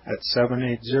phone at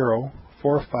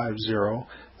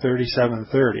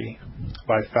 780-450-3730,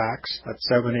 by fax at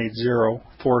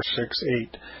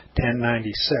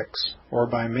 780-468-1096, or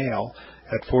by mail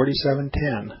at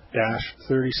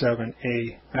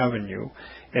 4710-37A Avenue,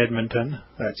 Edmonton,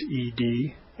 that's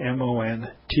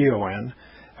Edmonton,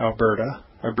 Alberta,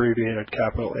 abbreviated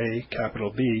capital A,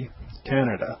 capital B,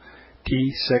 Canada,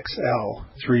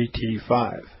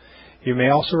 T6L3T5. You may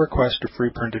also request a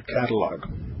free printed catalog.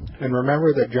 And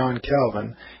remember that John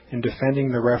Calvin, in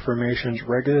defending the Reformation's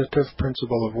regulative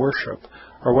principle of worship,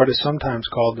 or what is sometimes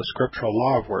called the scriptural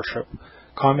law of worship,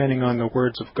 commenting on the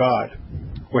words of God,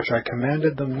 which I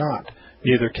commanded them not,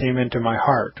 neither came into my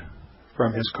heart,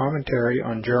 from his commentary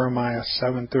on Jeremiah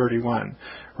 7:31,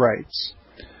 writes,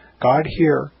 God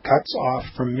here cuts off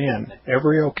from men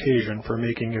every occasion for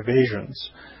making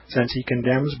evasions, since he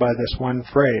condemns by this one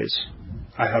phrase,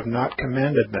 I have not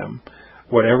commanded them,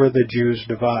 whatever the Jews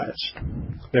devised.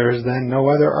 There is then no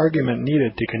other argument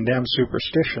needed to condemn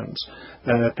superstitions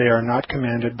than that they are not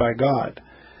commanded by God.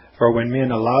 For when men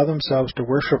allow themselves to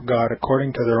worship God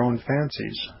according to their own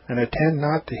fancies, and attend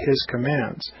not to his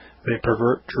commands, they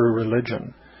pervert true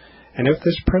religion. And if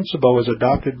this principle was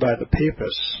adopted by the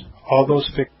papists, all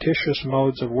those fictitious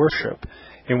modes of worship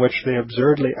in which they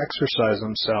absurdly exercise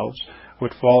themselves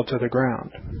would fall to the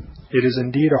ground. It is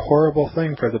indeed a horrible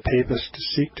thing for the papists to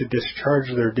seek to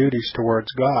discharge their duties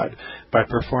towards God by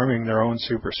performing their own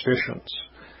superstitions.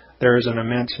 There is an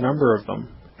immense number of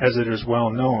them, as it is well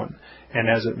known, and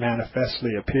as it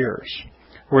manifestly appears.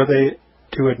 Were they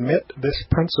to admit this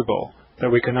principle, that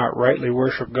we cannot rightly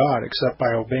worship God except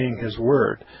by obeying his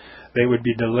word, they would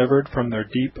be delivered from their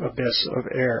deep abyss of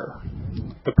error.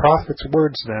 The prophet's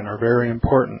words, then, are very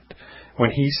important,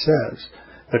 when he says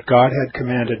that God had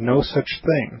commanded no such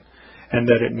thing, and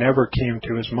that it never came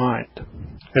to his mind,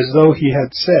 as though he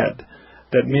had said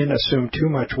that men assume too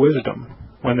much wisdom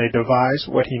when they devise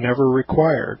what he never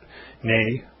required,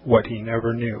 nay, what he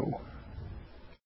never knew.